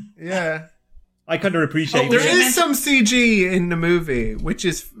 Yeah. I kind of appreciate There is some CG in the movie, which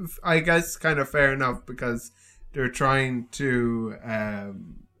is, I guess, kind of fair enough because they're trying to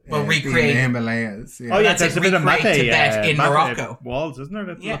recreate the Himalayas. Yeah. Oh yeah, That's there's it, a bit of recreate Mate Tibet in Morocco. walls, isn't there?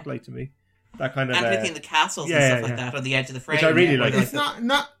 That look like to me that kind of and everything, the castles and stuff like that on the edge of the frame. Which I really like. It's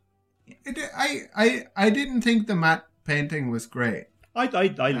not. I didn't think the matte painting was great. I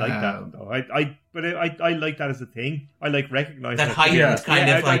like that though. I like that as a thing. I like recognizing that heightened kind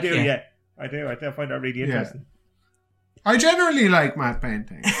of like. I do. I find that really interesting. I generally like matte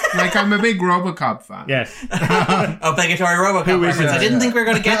painting. Like, I'm a big RoboCop fan. Yes. Obligatory RoboCop reference. I didn't think we were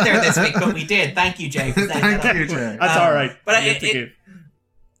going to get there this week, but we did. Thank you, Jay, for saying that. Thank you, Jay. That's all right. But it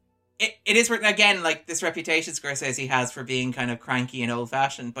is, again, like this reputation Scorsese has for being kind of cranky and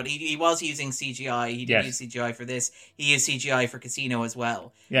old-fashioned, but he was using CGI. He did use CGI for this. He used CGI for Casino as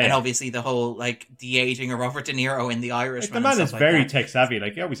well. Yeah, and obviously the whole, like, de-aging of Robert De Niro in The Irishman. Like, the man is very tech-savvy,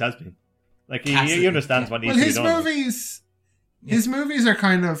 like he always has been. Like, he understands what needs to be done. His movies are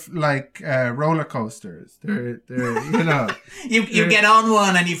kind of like roller coasters. They're you know. you get on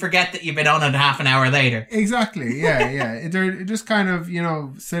one and you forget that you've been on it half an hour later. Exactly, yeah. They're just kind of, you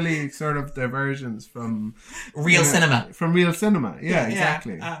know, silly sort of diversions from real cinema. From real cinema, yeah,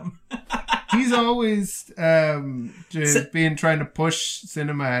 exactly. He's always been trying to push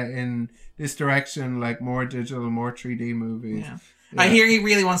cinema in this direction, like more digital, more 3D movies. Yeah. I hear he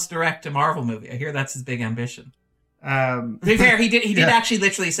really wants to direct a Marvel movie. I hear that's his big ambition. To be fair, he did actually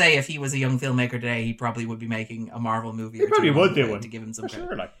literally say if he was a young filmmaker today, he probably would be making a Marvel movie. He probably would do one to give him some credit.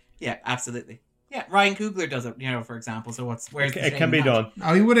 Sure, like. Yeah, absolutely. Yeah, Ryan Coogler does it, you know, for example. So where's it can be done.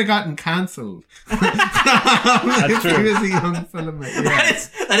 Oh, he would have gotten cancelled. That's true. He was a young filmmaker.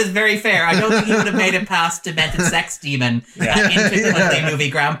 Yeah. That is very fair. I don't think he would have made it past Demented Sex Demon into the Ugly Movie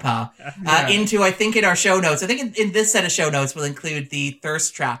Grandpa. Into, I think in our show notes, I think in this set of show notes we'll include the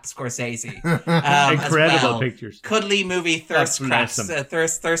Thirst Trap Scorsese. Incredible pictures. Cuddly movie Thirst Trap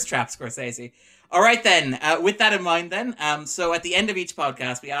Scorsese. All right, then. With that in mind, then, so at the end of each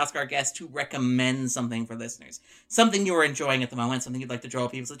podcast, we ask our guests to recommend something for listeners. Something you're enjoying at the moment, something you'd like to draw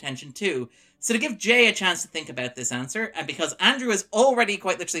people's attention to. So to give Jay a chance to think about this answer, and because Andrew has already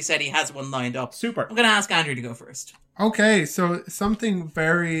quite literally said he has one lined up, super. I'm going to ask Andrew to go first. Okay, so something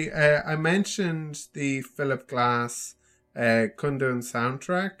very... I mentioned the Philip Glass Kundun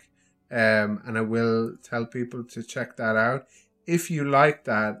soundtrack, and I will tell people to check that out. If you like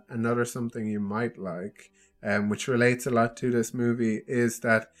that, another something you might like, which relates a lot to this movie, is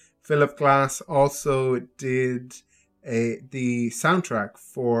that Philip Glass also did the soundtrack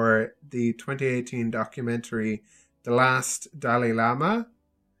for the 2018 documentary The Last Dalai Lama? ?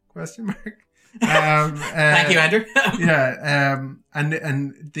 Thank you, Andrew.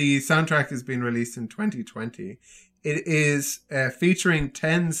 And the soundtrack has been released in 2020. It is featuring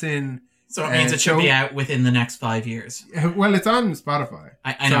Tenzin. So it means it should be out within the next 5 years. Well, it's on Spotify.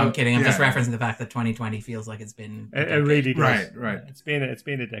 I know, I'm kidding. I'm just referencing the fact that 2020 feels like it's been a really right. It's been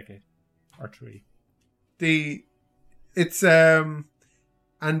a decade or three. That's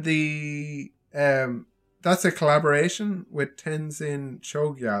a collaboration with Tenzin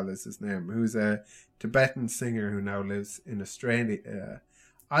Chogyal is his name, who's a Tibetan singer who now lives in Australia.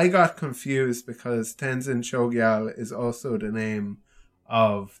 I got confused because Tenzin Chogyal is also the name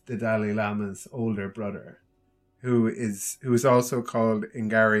of the Dalai Lama's older brother, who is also called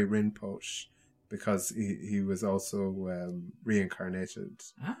Ngari Rinpoche, because he was also reincarnated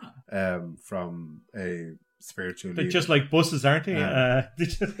from a spiritual They're leader. just like buses, aren't they?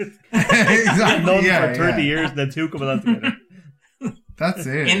 Exactly. None Yeah, for 30 yeah. years and then two coming out together. That's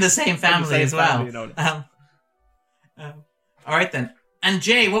it. In the same family same as well. family, no. All right then. And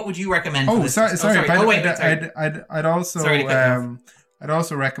Jay, what would you recommend? For Oh, this? sorry. sorry. But Wait, sorry. I'd also Sorry to cut you off. I'd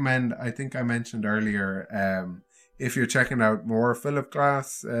also recommend. I think I mentioned earlier. If you're checking out more Philip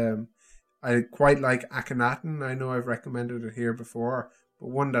Glass, I quite like Akhenaten. I know I've recommended it here before, but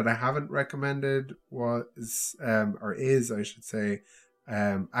one that I haven't recommended was I should say,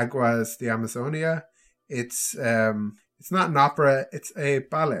 Aguas de Amazonia. It's not an opera. It's a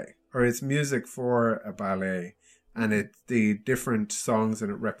ballet, or it's music for a ballet. And the different songs in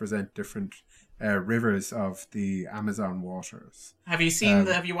it represent different rivers of the Amazon waters. Have you seen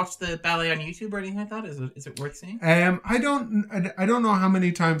have you watched the ballet on YouTube or anything like that? Is it worth seeing? I don't know how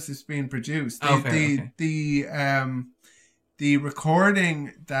many times it's been produced. The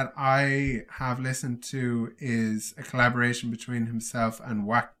recording that I have listened to is a collaboration between himself and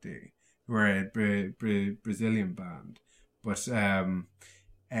Wakti, who are a Brazilian band. But I'm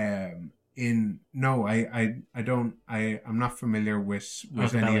not familiar with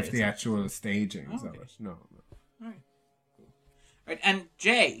any of the actual stagings of it. No. All right. Cool. All right, and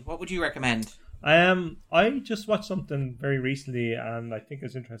Jay, what would you recommend? I just watched something very recently, and I think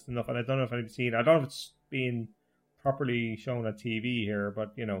it's interesting enough. And I don't know if I've seen it. I don't know if it's been properly shown on TV here,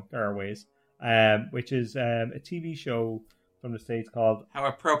 but there are ways. Which is a TV show from the States called. How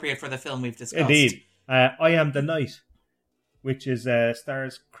appropriate for the film we've discussed. Indeed, I Am the Night, which is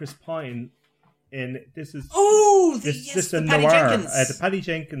stars Chris Pine in this is the Patty Jenkins. The Patty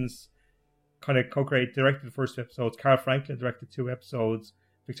Jenkins kind of directed the first 2 episodes. Carl Franklin directed 2 episodes.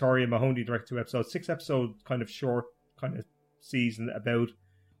 Victoria Mahoney directed 2 episodes. 6 episode kind of short kind of season about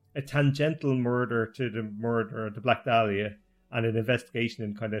a tangential murder to the murder of the Black Dahlia and an investigation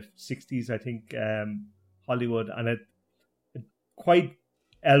in kind of 60s, I think, Hollywood, and it quite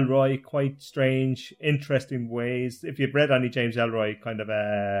Elroy, quite strange, interesting ways. If you've read any James Elroy kind of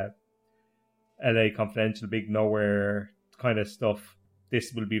LA Confidential, Big Nowhere kind of stuff,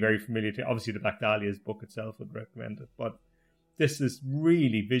 this will be very familiar to you. Obviously, the Black Dahlia's book itself would recommend it, but this is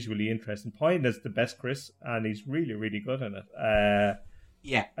really visually interesting. Pine is the best Chris, and he's really, really good in it.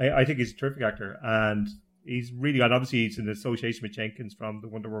 Yeah. I think he's a terrific actor, and he's really good. Obviously, he's in association with Jenkins from the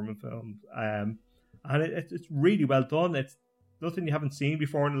Wonder Woman film, and it's really well done. It's nothing you haven't seen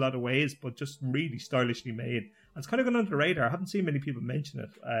before in a lot of ways, but just really stylishly made. And it's kind of gone under the radar. I haven't seen many people mention it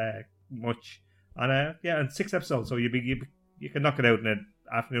much. And and 6 episodes, so you can knock it out in an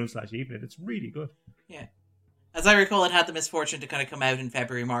afternoon/evening. It's really good. Yeah. As I recall, it had the misfortune to kind of come out in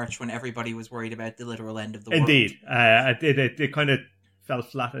February, March, when everybody was worried about the literal end of the world. Indeed. It kind of fell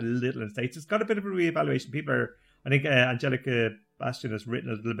flat a little in the States. It's got a bit of a reevaluation. People are, I think Angelica Bastian has written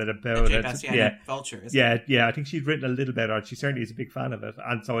a little bit about it. Bastian Vulture, yeah. I think she's written a little bit on it. She certainly is a big fan of it.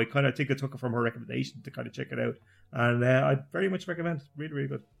 And so I kind of think I took it from her recommendation to kind of check it out. And I very much recommend it. Really, really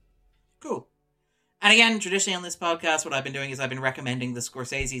good. Cool. And again, traditionally on this podcast, what I've been doing is I've been recommending the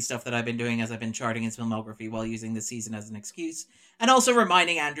Scorsese stuff that I've been doing as I've been charting his filmography while using this season as an excuse. And also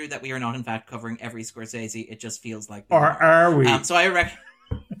reminding Andrew that we are not, in fact, covering every Scorsese. It just feels like we are we? So I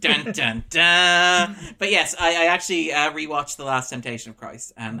dun, dun, dun. But yes, I actually rewatched The Last Temptation of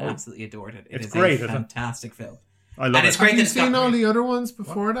Christ and absolutely adored it. It's great, a fantastic film. I love it. It's great. Have you seen all the other ones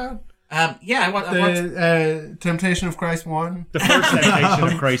before that? Yeah, I watched Temptation of Christ 1. The first Temptation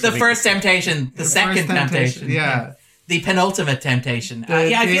of Christ. The first temptation, the second temptation. Yeah. The penultimate temptation.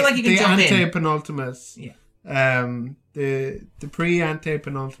 I feel like you can jump in. The antepenultimate. Yeah. The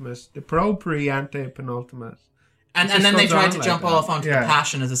pre-antepenultimate. The pro-pre-antepenultimate. And then they tried to jump off onto The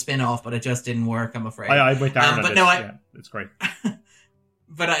Passion as a spin-off, but it just didn't work, I'm afraid. I went down on this. It's great.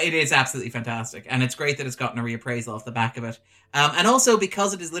 But it is absolutely fantastic. And it's great that it's gotten a reappraisal off the back of it. And also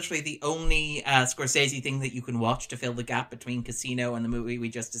because it is literally the only Scorsese thing that you can watch to fill the gap between Casino and the movie we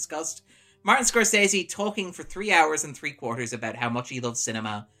just discussed. Martin Scorsese talking for 3 hours and 3/4 about how much he loves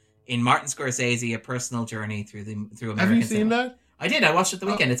cinema in Martin Scorsese, A Personal Journey Through American Cinema. Have you seen that? I did. I watched it the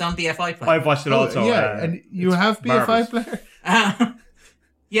weekend. It's on BFI Player. I've watched it also. And you have BFI Player?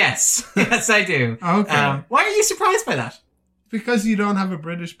 Yes. Yes, I do. Okay. Why are you surprised by that? Because you don't have a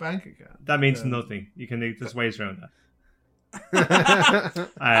British bank account. That means nothing. There's ways around that.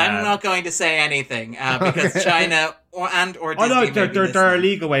 I'm not going to say anything because China or Disney. There are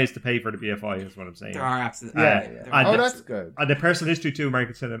legal ways to pay for the BFI, is what I'm saying. There are absolutely. That's good. And the personal history to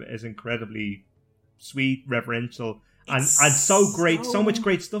American cinema is incredibly sweet, reverential, and so great. So much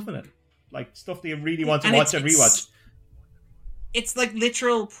great stuff in it, like stuff that you really want to watch and rewatch. It's like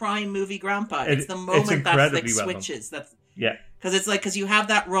literal prime movie grandpa. It's the moment that flick switches. Yeah. Because it's like, because you have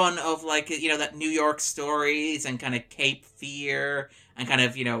that run of like, you know, that New York Stories and kind of Cape Fear and kind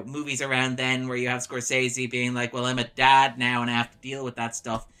of, you know, movies around then where you have Scorsese being like, well, I'm a dad now and I have to deal with that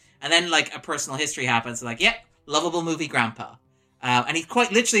stuff. And then like a personal history happens, like, yep, lovable movie grandpa. And he's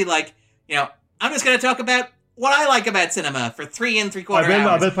quite literally like, you know, I'm just going to talk about what I like about cinema for 3 3/4 hours.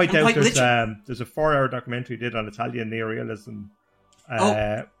 I will point out there's a 4-hour documentary did on Italian neorealism.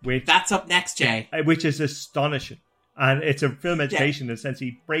 Which, that's up next, Jay. Which is astonishing. And it's a film education in the sense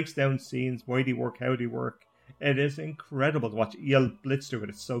he breaks down scenes, why do you work, how do you work. It is incredible to watch. You'll blitz through it.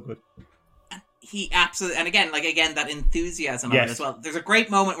 It's so good. He absolutely, and again, that enthusiasm of it as well. There's a great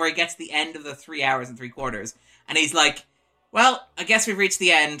moment where he gets to the end of the 3 hours and 3/4, and he's like, well, I guess we've reached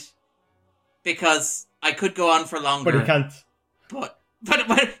the end because I could go on for longer. But he can't. But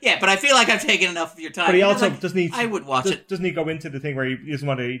I feel like I've taken enough of your time. But he also like, doesn't need. I would watch it. Doesn't he go into the thing where he doesn't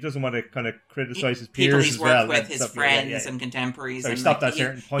want to kind of criticize his peers people he's as worked well, with, his friends and contemporaries. So he and stopped like, at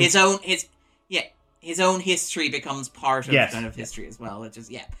certain points. His own history becomes part of kind of history as well. Which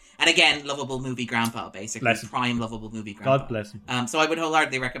is and again, lovable movie grandpa, basically prime lovable movie grandpa. God bless him. So I would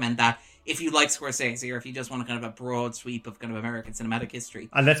wholeheartedly recommend that if you like Scorsese or if you just want kind of a broad sweep of kind of American cinematic history.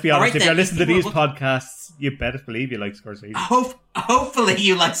 And let's be honest, if you're listening to these podcasts, you better believe you like Scorsese. Hopefully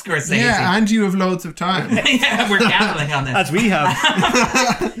you like Scorsese. Yeah, and you have loads of time. Yeah, we're gambling on this. As we have.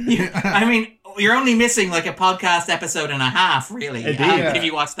 I mean, you're only missing like a podcast episode and a half, really. If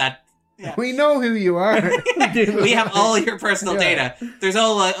you watch that. Yeah. We know who you are. We have all your personal data. There's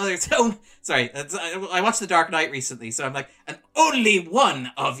all sorry, I watched The Dark Knight recently, so I'm like, and only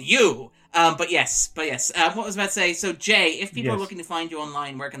one of you. But yes. What was I about to say? So Jay, if people are looking to find you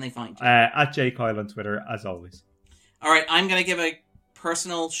online, where can they find you? At Jay Coyle on Twitter, as always. All right, I'm going to give a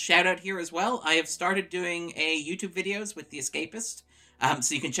personal shout out here as well. I have started doing YouTube videos with The Escapist,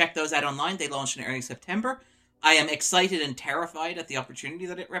 so you can check those out online. They launched in early September. I am excited and terrified at the opportunity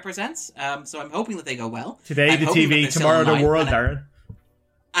that it represents. So I'm hoping that they go well. Today the TV, tomorrow the world, Darren.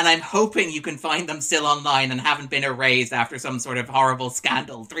 And I'm hoping you can find them still online and haven't been erased after some sort of horrible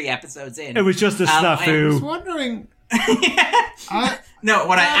scandal 3 episodes in. It was just a snafu. I was wondering... No,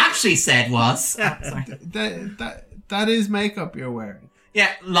 what I actually said was... That is makeup you're wearing.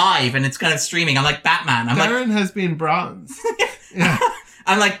 Yeah, live, and it's kind of streaming. I'm like Batman. Darren has been bronzed. Yeah.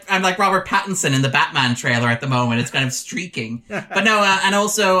 I'm like Robert Pattinson in the Batman trailer at the moment. It's kind of streaking. But no, and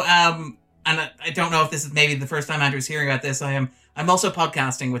also, and I don't know if this is maybe the first time Andrew's hearing about this. I'm also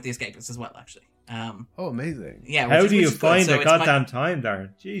podcasting with The Escapists as well, actually. Amazing. Yeah. How do you find the goddamn time,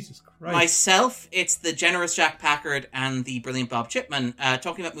 Darren? Jesus Christ. Myself, it's the generous Jack Packard and the brilliant Bob Chipman,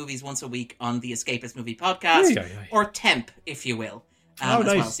 talking about movies once a week on the Escapist Movie Podcast, or Temp, if you will. As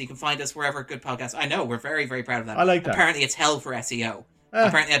well. So you can find us wherever good podcasts. I know, we're very, very proud of that. I like that. Apparently it's hell for SEO.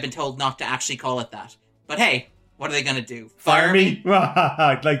 Apparently I've been told not to actually call it that. But hey, what are they going to do? Fire me?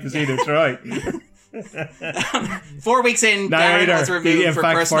 I'd like to see them try. 4 weeks in, Darren was removed for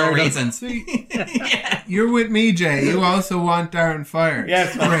personal reasons. See, you're with me, Jay. You also want Darren fired.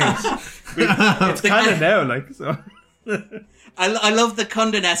 Yes, great. It's kind of now, like, so. I love the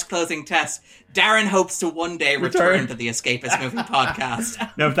Kundun-esque closing test. Darren hopes to one day return to the Escapist Movie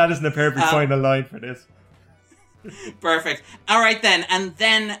Podcast. No, if that isn't the perfect final line for this. Perfect. All right, then. And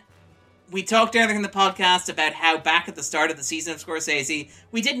then we talked earlier in the podcast about how back at the start of the season of Scorsese,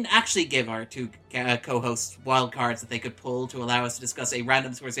 we didn't actually give our 2 co-hosts wild cards that they could pull to allow us to discuss a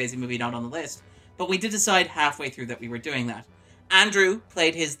random Scorsese movie not on the list. But we did decide halfway through that we were doing that. Andrew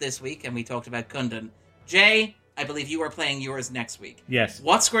played his this week, and we talked about Kundun. Jay, I believe you are playing yours next week. Yes.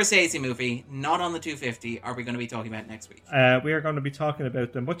 What Scorsese movie, not on the 250, are we going to be talking about next week? We are going to be talking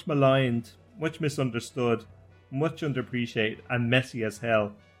about the much maligned, much misunderstood, much underappreciated, and messy as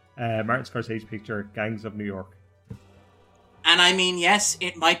hell Martin Scorsese picture, Gangs of New York. And I mean, yes,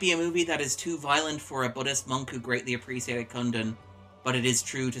 it might be a movie that is too violent for a Buddhist monk who greatly appreciated Kundun, but it is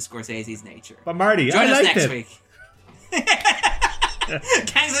true to Scorsese's nature. But Marty, join I us liked next it. week.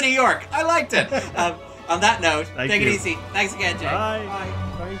 Gangs of New York, I liked it. On that note, take it easy. Thanks again, Jay. Bye.